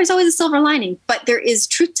like, well, there's always a silver lining, but there is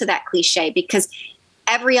truth to that cliche, because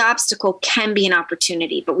every obstacle can be an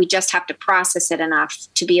opportunity, but we just have to process it enough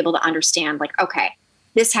to be able to understand like, okay,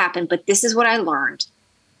 this happened, but this is what I learned.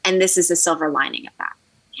 And this is the silver lining of that.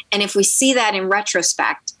 And if we see that in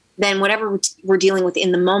retrospect, then whatever we're dealing with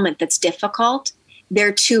in the moment that's difficult,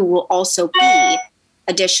 there too will also be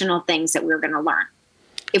additional things that we're going to learn.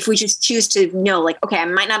 If we just choose to know, like, okay, I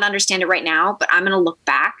might not understand it right now, but I'm going to look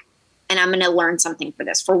back and I'm going to learn something for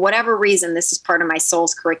this. For whatever reason, this is part of my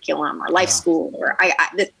soul's curriculum or life school, or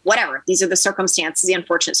whatever. These are the circumstances, the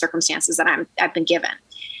unfortunate circumstances that I've been given.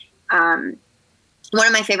 One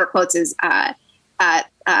of my favorite quotes is, play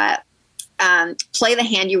the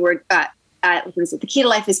hand you were, the key to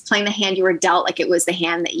life is playing the hand you were dealt like it was the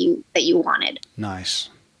hand that you wanted. Nice.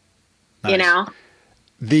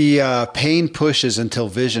 The pain pushes until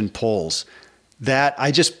vision pulls. That I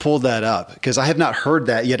just pulled that up because I have not heard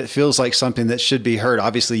that yet. It feels like something that should be heard.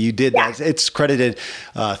 Obviously, you did that. It's credited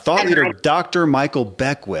thought leader Dr. Michael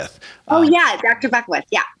Beckwith. Dr. Beckwith.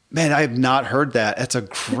 Yeah. Man, I have not heard that. That's a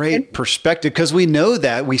great perspective, because we know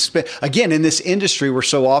that we spend, again, in this industry, we're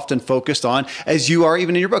so often focused on, as you are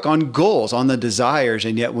even in your book, on goals, on the desires.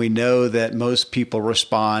 And yet we know that most people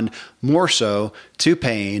respond more so to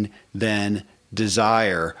pain than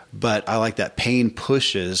desire. But I like that pain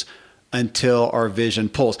pushes until our vision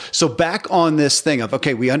pulls. So back on this thing of,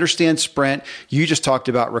 okay, we understand sprint. You just talked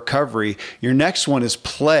about recovery. Your next one is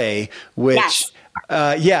play, which...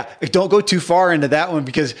 don't go too far into that one,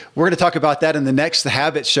 because we're going to talk about that in the next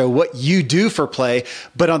Habit Show, what you do for play.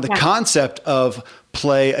 But on the concept of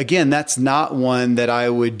play, again, that's not one that I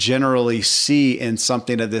would generally see in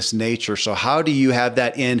something of this nature. So how do you have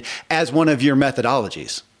that in as one of your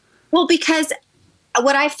methodologies? Well, because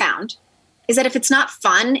what I found is that if it's not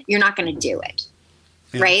fun, you're not going to do it.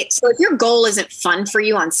 right? So if your goal isn't fun for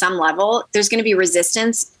you on some level, there's going to be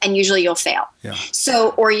resistance and usually you'll fail. Yeah. So,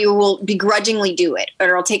 or you will begrudgingly do it, or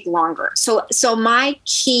it'll take longer. So my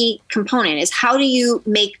key component is, how do you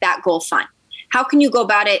make that goal fun? How can you go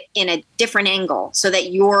about it in a different angle so that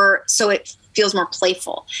so it feels more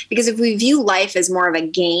playful? Because if we view life as more of a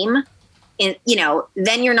game, then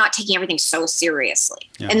you're not taking everything so seriously.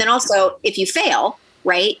 Yeah. And then also, if you fail,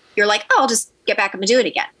 right, you're like, oh, I'll just get back up and do it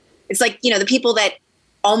again. It's like, the people that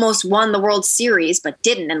almost won the World Series but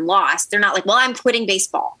didn't and lost, they're not like, well, I'm quitting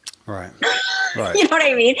baseball. Right. You know what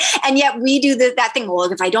I mean? And yet we do that thing.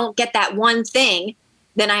 Well, if I don't get that one thing,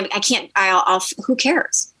 then I can't. Who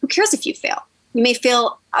cares? Who cares if you fail? You may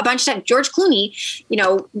fail a bunch of times. George Clooney,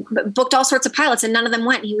 booked all sorts of pilots and none of them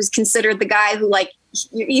went. He was considered the guy who, like,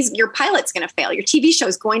 your pilot's going to fail. Your TV show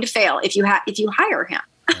is going to fail if you hire him.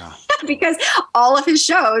 Yeah. Because all of his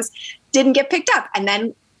shows didn't get picked up, and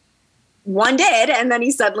then one did, and then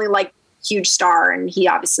he's suddenly like huge star, and he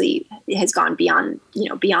obviously has gone beyond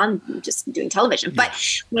just doing television. Yeah.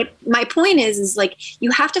 But my point is like,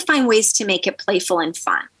 you have to find ways to make it playful and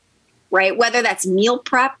fun, right? Whether that's meal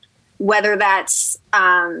prep, whether that's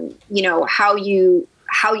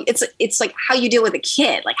it's like how you deal with a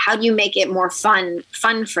kid. Like, how do you make it more fun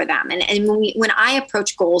for them? And when I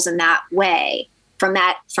approach goals in that way, from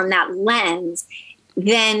that lens,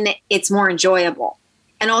 then it's more enjoyable.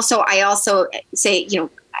 And also, I also say,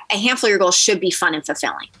 a handful of your goals should be fun and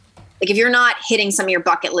fulfilling. Like, if you're not hitting some of your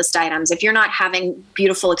bucket list items, if you're not having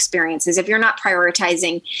beautiful experiences, if you're not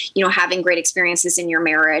prioritizing, having great experiences in your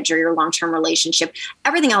marriage or your long-term relationship,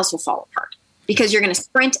 everything else will fall apart, because you're going to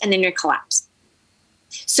sprint and then you're going to collapse.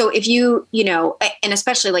 So if you, and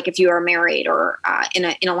especially like if you are married or in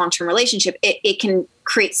a long-term relationship, it can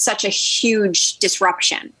create such a huge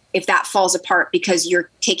disruption if that falls apart because you're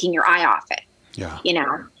taking your eye off it. Yeah.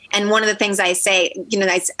 And one of the things I say,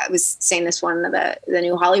 I was saying this one of the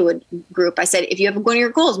New Hollywood group, I said, if you have one of your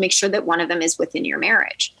goals, make sure that one of them is within your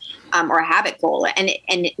marriage, or a habit goal. And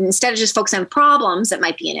instead of just focusing on problems that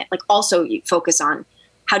might be in it, like, also you focus on,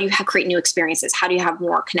 how do you create new experiences? How do you have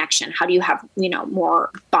more connection? How do you have,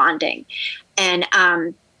 more bonding? And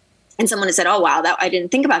someone had said, oh, wow, I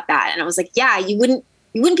didn't think about that. And I was like, yeah, you wouldn't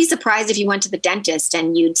be surprised if you went to the dentist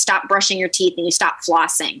and you'd stop brushing your teeth and you stop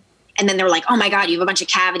flossing. And then they were like, oh my God, you have a bunch of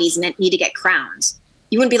cavities and need to get crowns.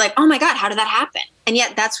 You wouldn't be like, oh my God, how did that happen? And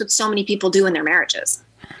yet that's what so many people do in their marriages.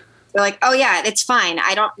 They're like, oh yeah, it's fine.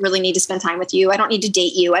 I don't really need to spend time with you. I don't need to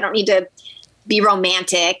date you. I don't need to be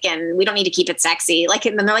romantic, and we don't need to keep it sexy. Like,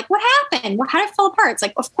 and then they're like, what happened? How did it fall apart? It's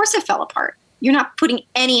like, of course it fell apart. You're not putting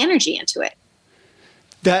any energy into it.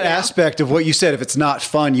 That aspect of what you said, if it's not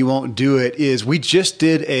fun, you won't do it, is we just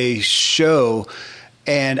did a show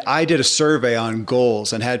and I did a survey on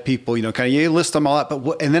goals and had people, list them all out.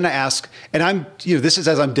 But and then I ask, and I'm, this is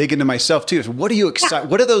as I'm digging to myself too. So what do you excite? Yeah.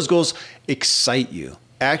 What do those goals excite you?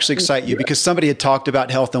 Actually excite you? Because somebody had talked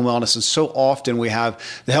about health and wellness, and so often we have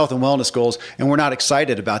the health and wellness goals and we're not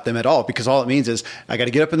excited about them at all, because all it means is I got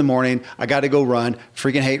to get up in the morning, I got to go run,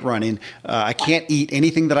 freaking hate running, I can't eat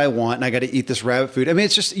anything that I want, and I got to eat this rabbit food. I mean,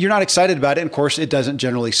 it's just, you're not excited about it, and of course it doesn't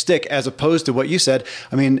generally stick, as opposed to what you said.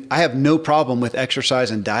 I mean, I have no problem with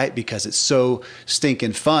exercise and diet because it's so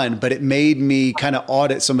stinking fun, but it made me kind of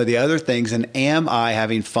audit some of the other things, and am I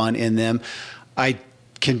having fun in them? I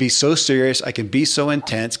can be so serious. I can be so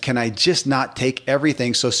intense. Can I just not take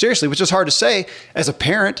everything so seriously, which is hard to say as a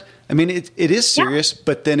parent. I mean, it is serious,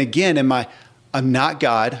 but then again, I'm not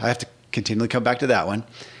God. I have to continually come back to that one.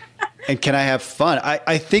 And can I have fun?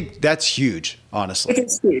 I think that's huge, honestly. It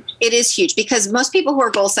is huge. It is huge, because most people who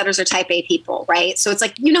are goal setters are type A people, right? So it's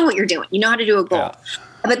like, you know what you're doing. You know how to do a goal. Yeah.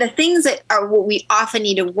 But the things that are what we often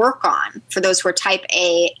need to work on for those who are type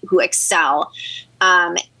A, who excel,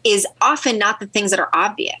 is often not the things that are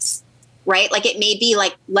obvious, right? Like, it may be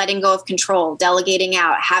like letting go of control, delegating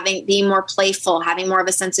out, being more playful, having more of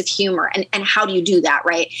a sense of humor. And how do you do that,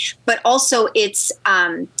 right? But also it's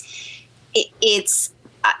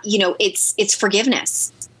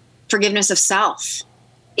forgiveness of self.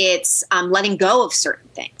 It's letting go of certain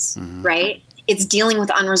things, right? It's dealing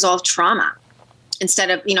with unresolved trauma.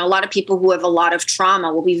 Instead of, a lot of people who have a lot of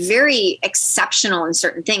trauma will be very exceptional in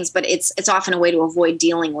certain things, but it's often a way to avoid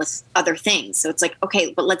dealing with other things. So it's like,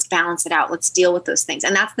 okay, but let's balance it out. Let's deal with those things.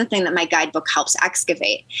 And that's the thing that my guidebook helps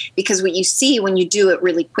excavate, because what you see when you do it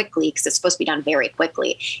really quickly, because it's supposed to be done very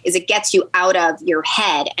quickly, is it gets you out of your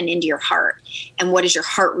head and into your heart. And what does your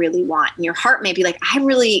heart really want? And your heart may be like,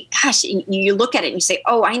 you look at it and you say,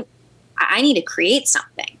 oh, I need to create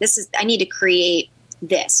something. I need to create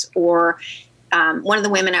this. Or one of the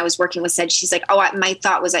women I was working with said, she's like, oh, my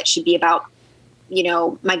thought was that should be about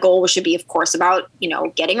my goal should be, of course, about,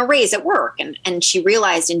 getting a raise at work. And she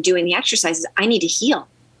realized in doing the exercises, I need to heal.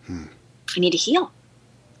 I need to heal.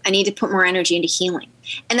 I need to put more energy into healing.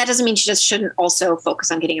 And that doesn't mean she just shouldn't also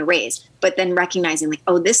focus on getting a raise, but then recognizing like,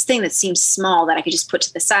 oh, this thing that seems small that I could just put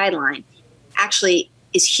to the sideline actually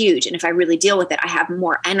is huge. And if I really deal with it, I have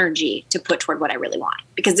more energy to put toward what I really want,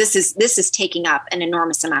 because this is taking up an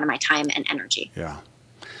enormous amount of my time and energy. Yeah.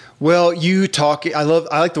 Well, I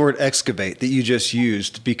like the word excavate that you just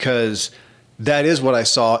used, because that is what I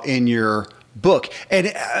saw in your book.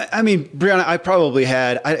 And I mean, Brianna, I probably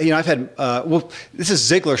had, I've had, this is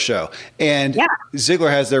Ziglar's show, and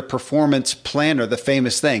Ziglar has their performance planner, the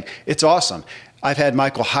famous thing. It's awesome. I've had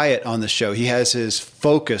Michael Hyatt on the show. He has his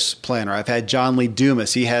focus planner. I've had John Lee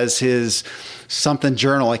Dumas. He has his something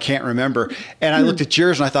journal. I can't remember. And I looked at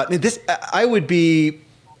yours and I thought, I think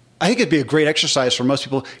it'd be a great exercise for most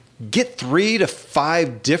people. Get 3 to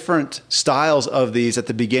 5 different styles of these at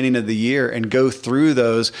the beginning of the year and go through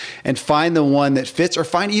those and find the one that fits, or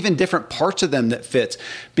find even different parts of them that fits.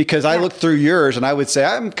 Because I looked through yours and I would say,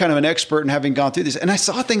 I'm kind of an expert in having gone through these. And I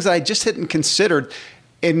saw things that I just hadn't considered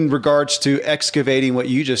in regards to excavating what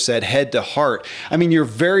you just said, head to heart. I mean, I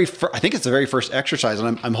think it's the very first exercise,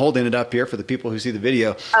 and I'm holding it up here for the people who see the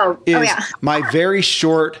video, my very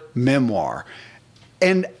short memoir.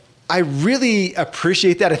 And I really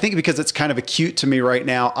appreciate that. I think because it's kind of acute to me right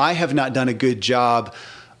now. I have not done a good job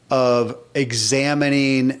of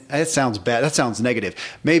examining. That sounds bad. That sounds negative.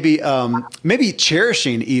 Maybe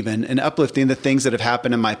cherishing even and uplifting the things that have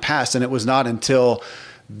happened in my past. And it was not until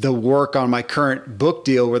the work on my current book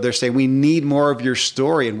deal where they're saying, we need more of your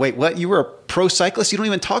story. And wait, what? You were a pro cyclist? You don't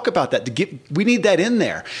even talk about that. We need that in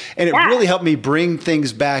there. And it really helped me bring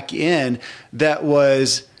things back in that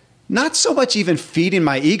was not so much even feeding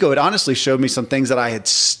my ego. It honestly showed me some things that I had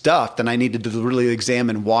stuffed, and I needed to really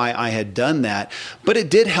examine why I had done that. But it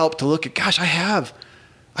did help to look at, gosh, I've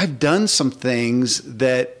done some things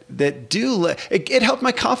that it helped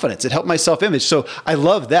my confidence. It helped my self-image. So I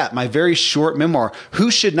love that. My very short memoir. Who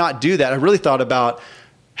should not do that? I really thought about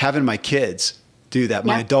having my kids do that,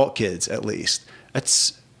 my adult kids at least.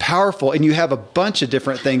 That's powerful. And you have a bunch of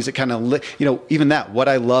different things that kind of, even that, what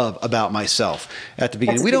I love about myself at the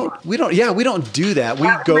beginning. We don't do that. We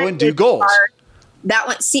go and do goals. That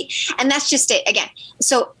one, see, and that's just it again.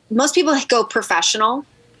 So most people go professional.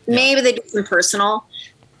 Maybe they do some personal.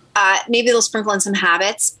 Maybe they'll sprinkle in some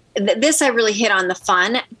habits. This I really hit on the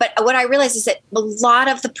fun. But what I realized is that a lot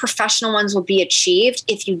of the professional ones will be achieved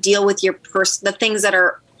if you deal with the things that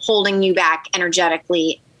are holding you back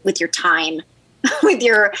energetically, with your time, with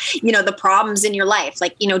your, the problems in your life.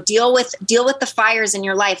 Like, deal with the fires in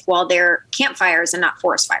your life while they're campfires and not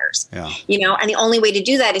forest fires. Yeah. And the only way to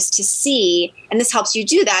do that is to see, and this helps you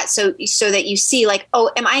do that so that you see like,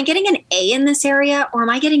 oh, am I getting an A in this area, or am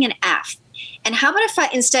I getting an F? And how about if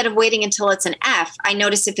instead of waiting until it's an F, I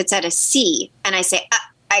notice if it's at a C and I say,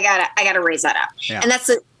 I gotta raise that up. Yeah. And that's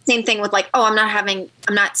the same thing with like, oh,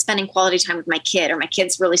 I'm not spending quality time with my kid, or my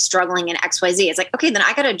kid's really struggling in XYZ. It's like, okay, then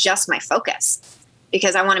I got to adjust my focus,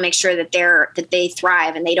 because I want to make sure that they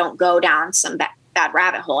thrive and they don't go down some bad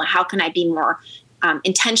rabbit hole. And how can I be more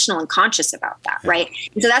intentional and conscious about that? Right.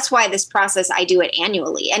 And so that's why this process, I do it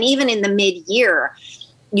annually. And even in the mid-year,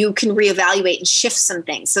 you can reevaluate and shift some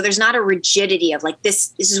things. So there's not a rigidity of like,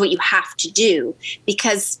 this is what you have to do,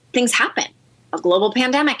 because things happen. A global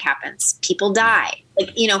pandemic happens. People die.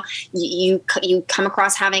 Like, you come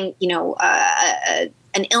across having,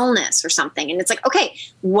 an illness or something. And it's like, okay,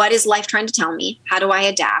 what is life trying to tell me? How do I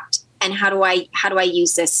adapt? And how do I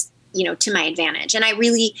use this, to my advantage? And I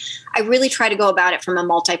really try to go about it from a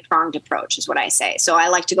multi-pronged approach, is what I say. So I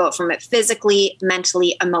like to go from it physically,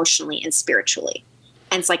 mentally, emotionally, and spiritually.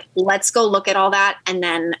 And it's like, let's go look at all that. And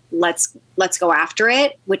then let's go after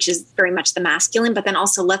it, which is very much the masculine, but then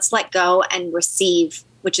also let's let go and receive,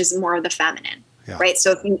 which is more of the feminine. Yeah. Right.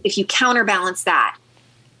 So if you counterbalance that,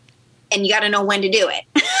 and you got to know when to do it,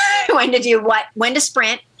 when to do what, when to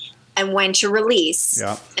sprint and when to release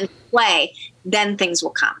and play, then things will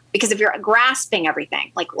come. Because if you're grasping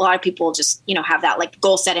everything, like a lot of people just, have that like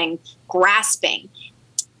goal setting, grasping,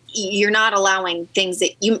 you're not allowing things that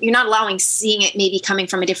you're not allowing seeing it maybe coming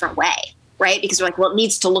from a different way. Right. Because you're like, well, it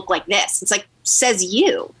needs to look like this. It's like, says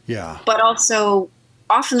you. Yeah. But also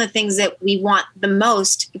often the things that we want the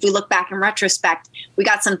most, if we look back in retrospect, we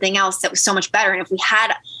got something else that was so much better. And if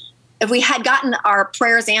we had gotten our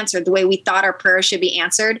prayers answered the way we thought our prayers should be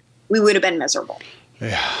answered, we would have been miserable.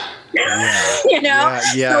 Yeah. You know?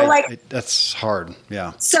 Yeah. So like, that's hard.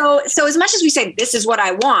 Yeah. So as much as we say, this is what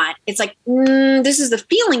I want, it's like, this is the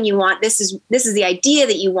feeling you want. This is the idea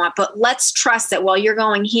that you want, but let's trust that while you're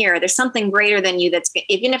going here, there's something greater than you. That's,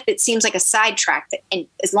 even if it seems like a sidetrack, and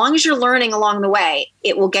as long as you're learning along the way,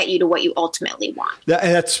 it will get you to what you ultimately want.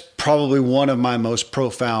 That's probably one of my most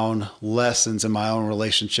profound lessons in my own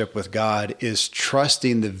relationship with God, is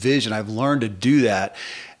trusting the vision. I've learned to do that,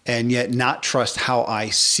 and yet not trust how I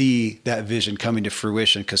see that vision coming to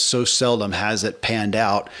fruition, because so seldom has it panned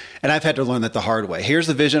out. And I've had to learn that the hard way. Here's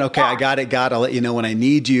the vision. Okay, I got it, God. I'll let you know when I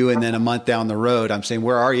need you. And then a month down the road, I'm saying,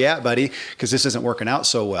 where are you at, buddy? Because this isn't working out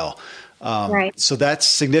so well. Right. So that's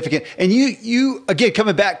significant. And you again,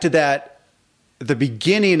 coming back to that, the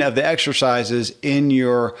beginning of the exercises in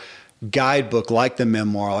your guidebook, like the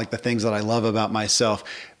memoir, like the things that I love about myself,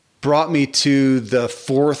 brought me to the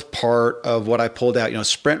fourth part of what I pulled out,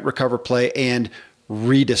 sprint, recover, play, and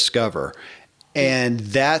rediscover. And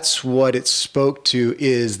that's what it spoke to,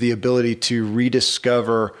 is the ability to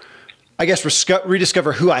rediscover,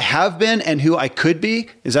 rediscover who I have been and who I could be.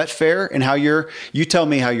 Is that fair? And how you tell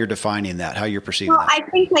me how you're defining that, how you're perceiving that. I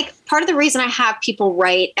think like part of the reason I have people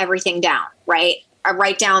write everything down, right? I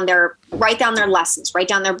write down their lessons, write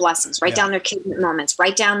down their blessings, write down their kidney moments,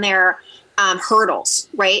 write down their hurdles,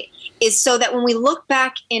 right? Is so that when we look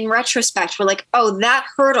back in retrospect, we're like, oh, that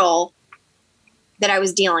hurdle that I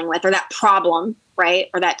was dealing with, or that problem, right?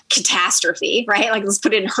 Or that catastrophe, right? Like, let's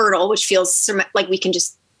put it in hurdle, which feels like we can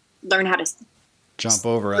just learn how to jump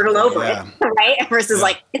over it, right? Versus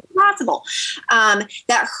like, it's impossible.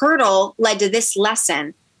 That hurdle led to this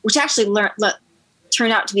lesson, which actually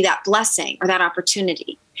turned out to be that blessing or that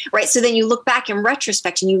opportunity. Right. So then you look back in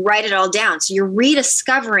retrospect and you write it all down. So you're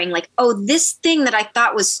rediscovering like, oh, this thing that I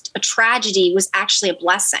thought was a tragedy was actually a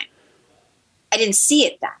blessing. I didn't see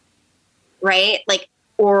it then. Right. Like,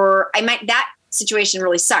 or that situation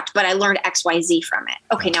really sucked, but I learned XYZ from it.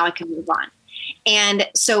 Okay. Now I can move on. And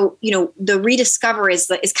so, the rediscover is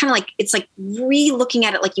kind of like, it's like re-looking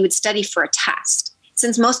at it like you would study for a test.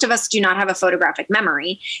 Since most of us do not have a photographic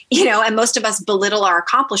memory, and most of us belittle our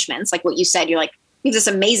accomplishments. Like what you said, you're like, you have this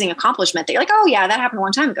amazing accomplishment that you're like, oh yeah, that happened a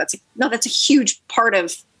long time ago. It's like, no, that's a huge part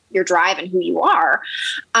of your drive and who you are,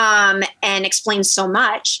 and explains so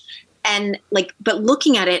much. And like, but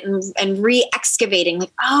looking at it and re-excavating,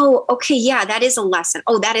 like, oh, okay, yeah, that is a lesson.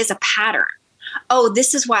 Oh, that is a pattern. Oh,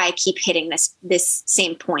 this is why I keep hitting this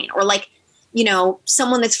same point. Or like,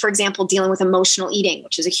 someone that's, for example, dealing with emotional eating,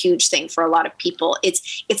 which is a huge thing for a lot of people.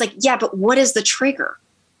 It's like, yeah, but what is the trigger?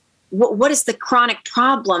 What is the chronic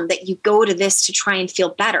problem that you go to this to try and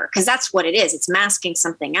feel better? Because that's what it is. It's masking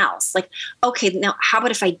something else. Like, okay, now how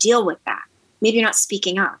about if I deal with that? Maybe you're not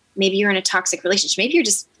speaking up. Maybe you're in a toxic relationship. Maybe you're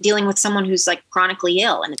just dealing with someone who's like chronically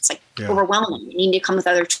ill and it's like overwhelming. You need to come with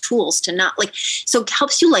other tools to not like, so it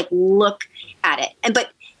helps you like look at it. And,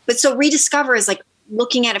 but so rediscover is like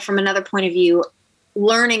looking at it from another point of view,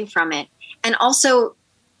 learning from it. And also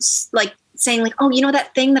like saying like, oh,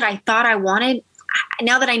 that thing that I thought I wanted,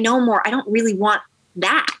 now that I know more, I don't really want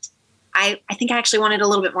that. I think I actually want it a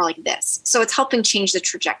little bit more like this. So it's helping change the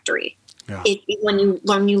trajectory when you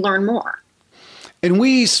learn more. And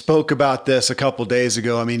we spoke about this a couple of days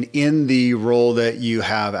ago. I mean, in the role that you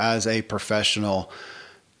have as a professional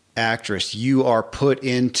actress, you are put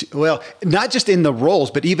into, well, not just in the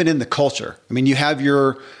roles, but even in the culture. I mean, you have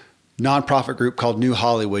your nonprofit group called New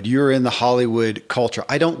Hollywood. You're in the Hollywood culture.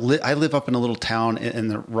 I live up in a little town in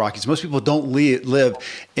the Rockies. Most people don't live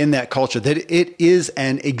in that culture. That it is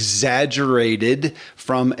an exaggerated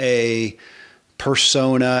from a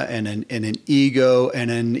persona and an ego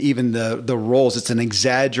and even the roles. It's an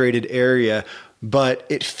exaggerated area, but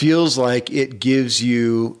it feels like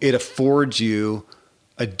it affords you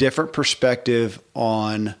a different perspective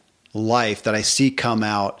on life that I see come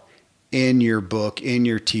out in your book, in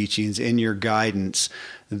your teachings, in your guidance,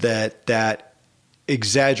 that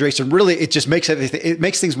exaggeration really, it just makes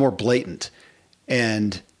things more blatant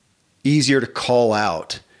and easier to call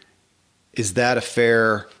out. Is that a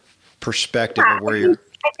fair perspective of where you're?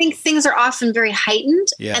 I think things are often very heightened,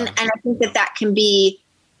 and I think that can be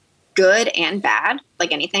good and bad,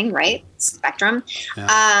 like anything, right? Spectrum.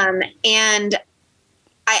 Yeah. And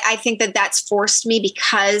I think that's forced me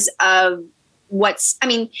because of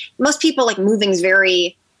most people like moving is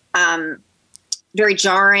very, very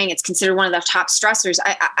jarring. It's considered one of the top stressors.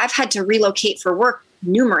 I've had to relocate for work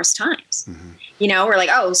numerous times, we're like,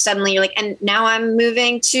 oh, suddenly you're like, and now I'm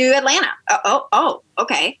moving to Atlanta. Oh,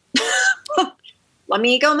 okay. Let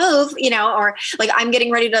me go move, or like I'm getting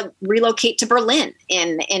ready to relocate to Berlin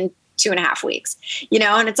in 2.5 weeks,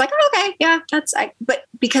 and it's like, oh, okay, yeah, but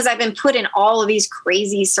because I've been put in all of these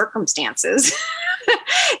crazy circumstances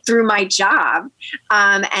through my job,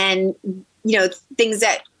 and, things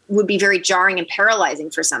that would be very jarring and paralyzing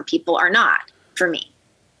for some people are not for me.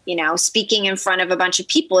 Speaking in front of a bunch of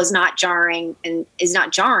people is not jarring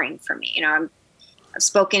for me. I've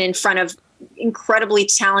spoken in front of incredibly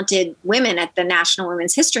talented women at the National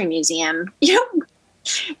Women's History Museum,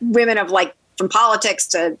 women of from politics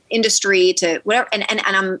to industry to whatever.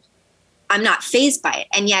 And I'm not fazed by it.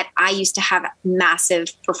 And yet I used to have massive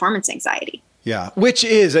performance anxiety. Yeah.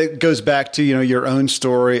 It goes back to, your own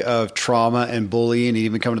story of trauma and bullying, and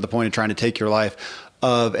even coming to the point of trying to take your life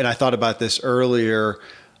and I thought about this earlier,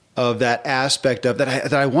 of that aspect of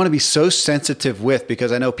that I want to be so sensitive with,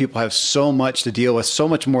 because I know people have so much to deal with, so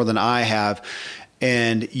much more than I have.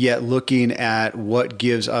 And yet looking at what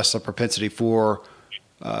gives us a propensity for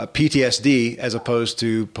PTSD as opposed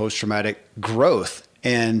to post-traumatic growth.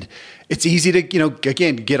 And it's easy to,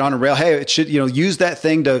 again, get on a rail. Hey, it should, use that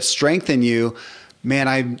thing to strengthen you.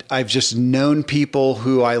 Man, I've just known people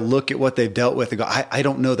who I look at what they've dealt with and go, I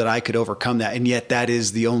don't know that I could overcome that. And yet that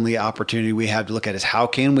is the only opportunity we have to look at, is how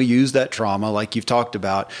can we use that trauma, like you've talked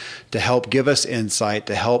about, to help give us insight,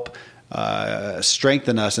 to help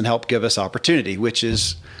strengthen us and help give us opportunity,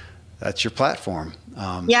 that's your platform.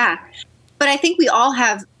 Yeah. But I think we all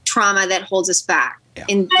have trauma that holds us back. Yeah.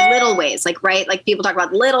 In little ways, right? Like people talk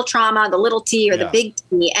about little trauma, the little T or the big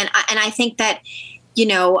T. And I think that,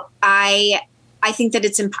 I think that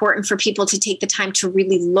it's important for people to take the time to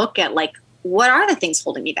really look at what are the things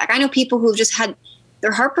holding me back? I know people who've just had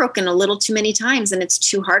their heart broken a little too many times, and it's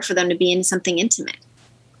too hard for them to be in something intimate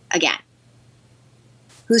again.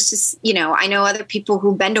 Who's just, I know other people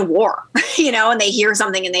who've been to war, and they hear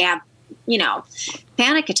something and they have,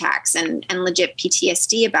 panic attacks and legit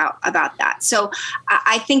PTSD about that. So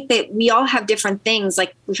I think that we all have different things.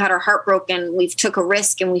 Like we've had our heart broken, we've took a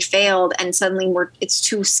risk and we failed, and suddenly it's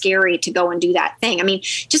too scary to go and do that thing. I mean,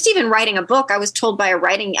 just even writing a book, I was told by a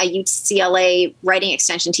UCLA writing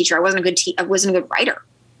extension teacher, I wasn't a good writer.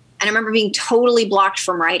 And I remember being totally blocked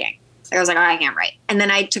from writing. I was like, oh, I can't write. And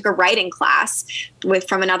then I took a writing class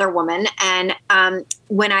from another woman. And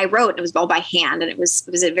when I wrote, it was all by hand. And it was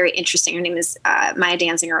a very interesting. Her name is Maya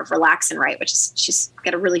Danziger of Relax and Write, she's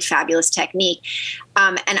got a really fabulous technique.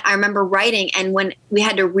 And I remember writing. And when we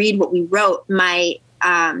had to read what we wrote, my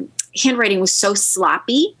handwriting was so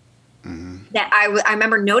sloppy that I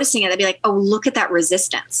remember noticing it. I'd be like, oh, look at that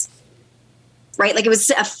resistance. Right? Like it was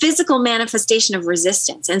a physical manifestation of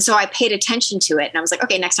resistance. And so I paid attention to it, and I was like,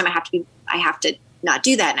 okay, next time I have to not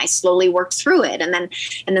do that. And I slowly worked through it. And then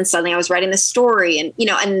suddenly I was writing this story, and,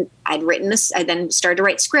 and I'd written this, I then started to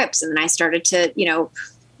write scripts, and then I started to,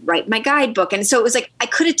 write my guidebook. And so it was like, I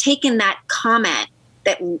could have taken that comment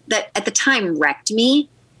that at the time wrecked me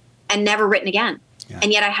and never written again. Yeah.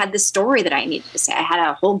 And yet I had this story that I needed to say. I had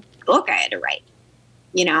a whole book I had to write,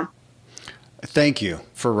 Thank you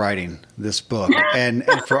for writing this book and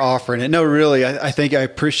for offering it. No, really, I think I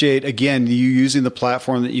appreciate, again, you using the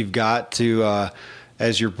platform that you've got to,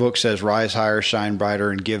 as your book says, rise higher, shine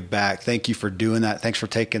brighter, and give back. Thank you for doing that. Thanks for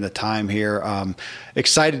taking the time here.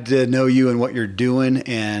 Excited to know you and what you're doing.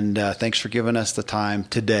 And thanks for giving us the time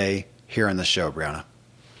today here on the show, Brianna.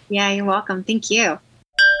 Yeah, you're welcome. Thank you.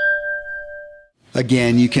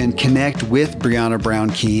 Again, you can connect with Brianna Brown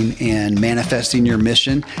Keene and Manifesting Your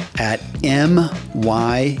Mission at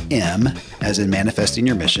MYM, as in Manifesting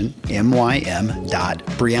Your Mission,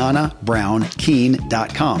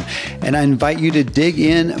 MYM.BriannaBrownKeene.com. And I invite you to dig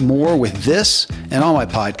in more with this and all my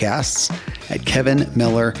podcasts at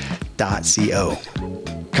kevinmiller.co.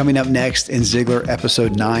 Coming up next in Ziglar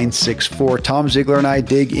episode 964, Tom Ziglar and I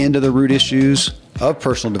dig into the root issues of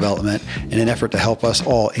personal development in an effort to help us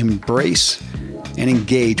all embrace and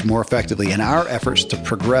engage more effectively in our efforts to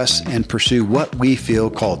progress and pursue what we feel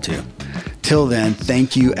called to. Till then,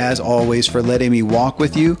 thank you as always for letting me walk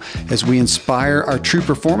with you as we inspire our true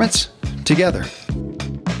performance together.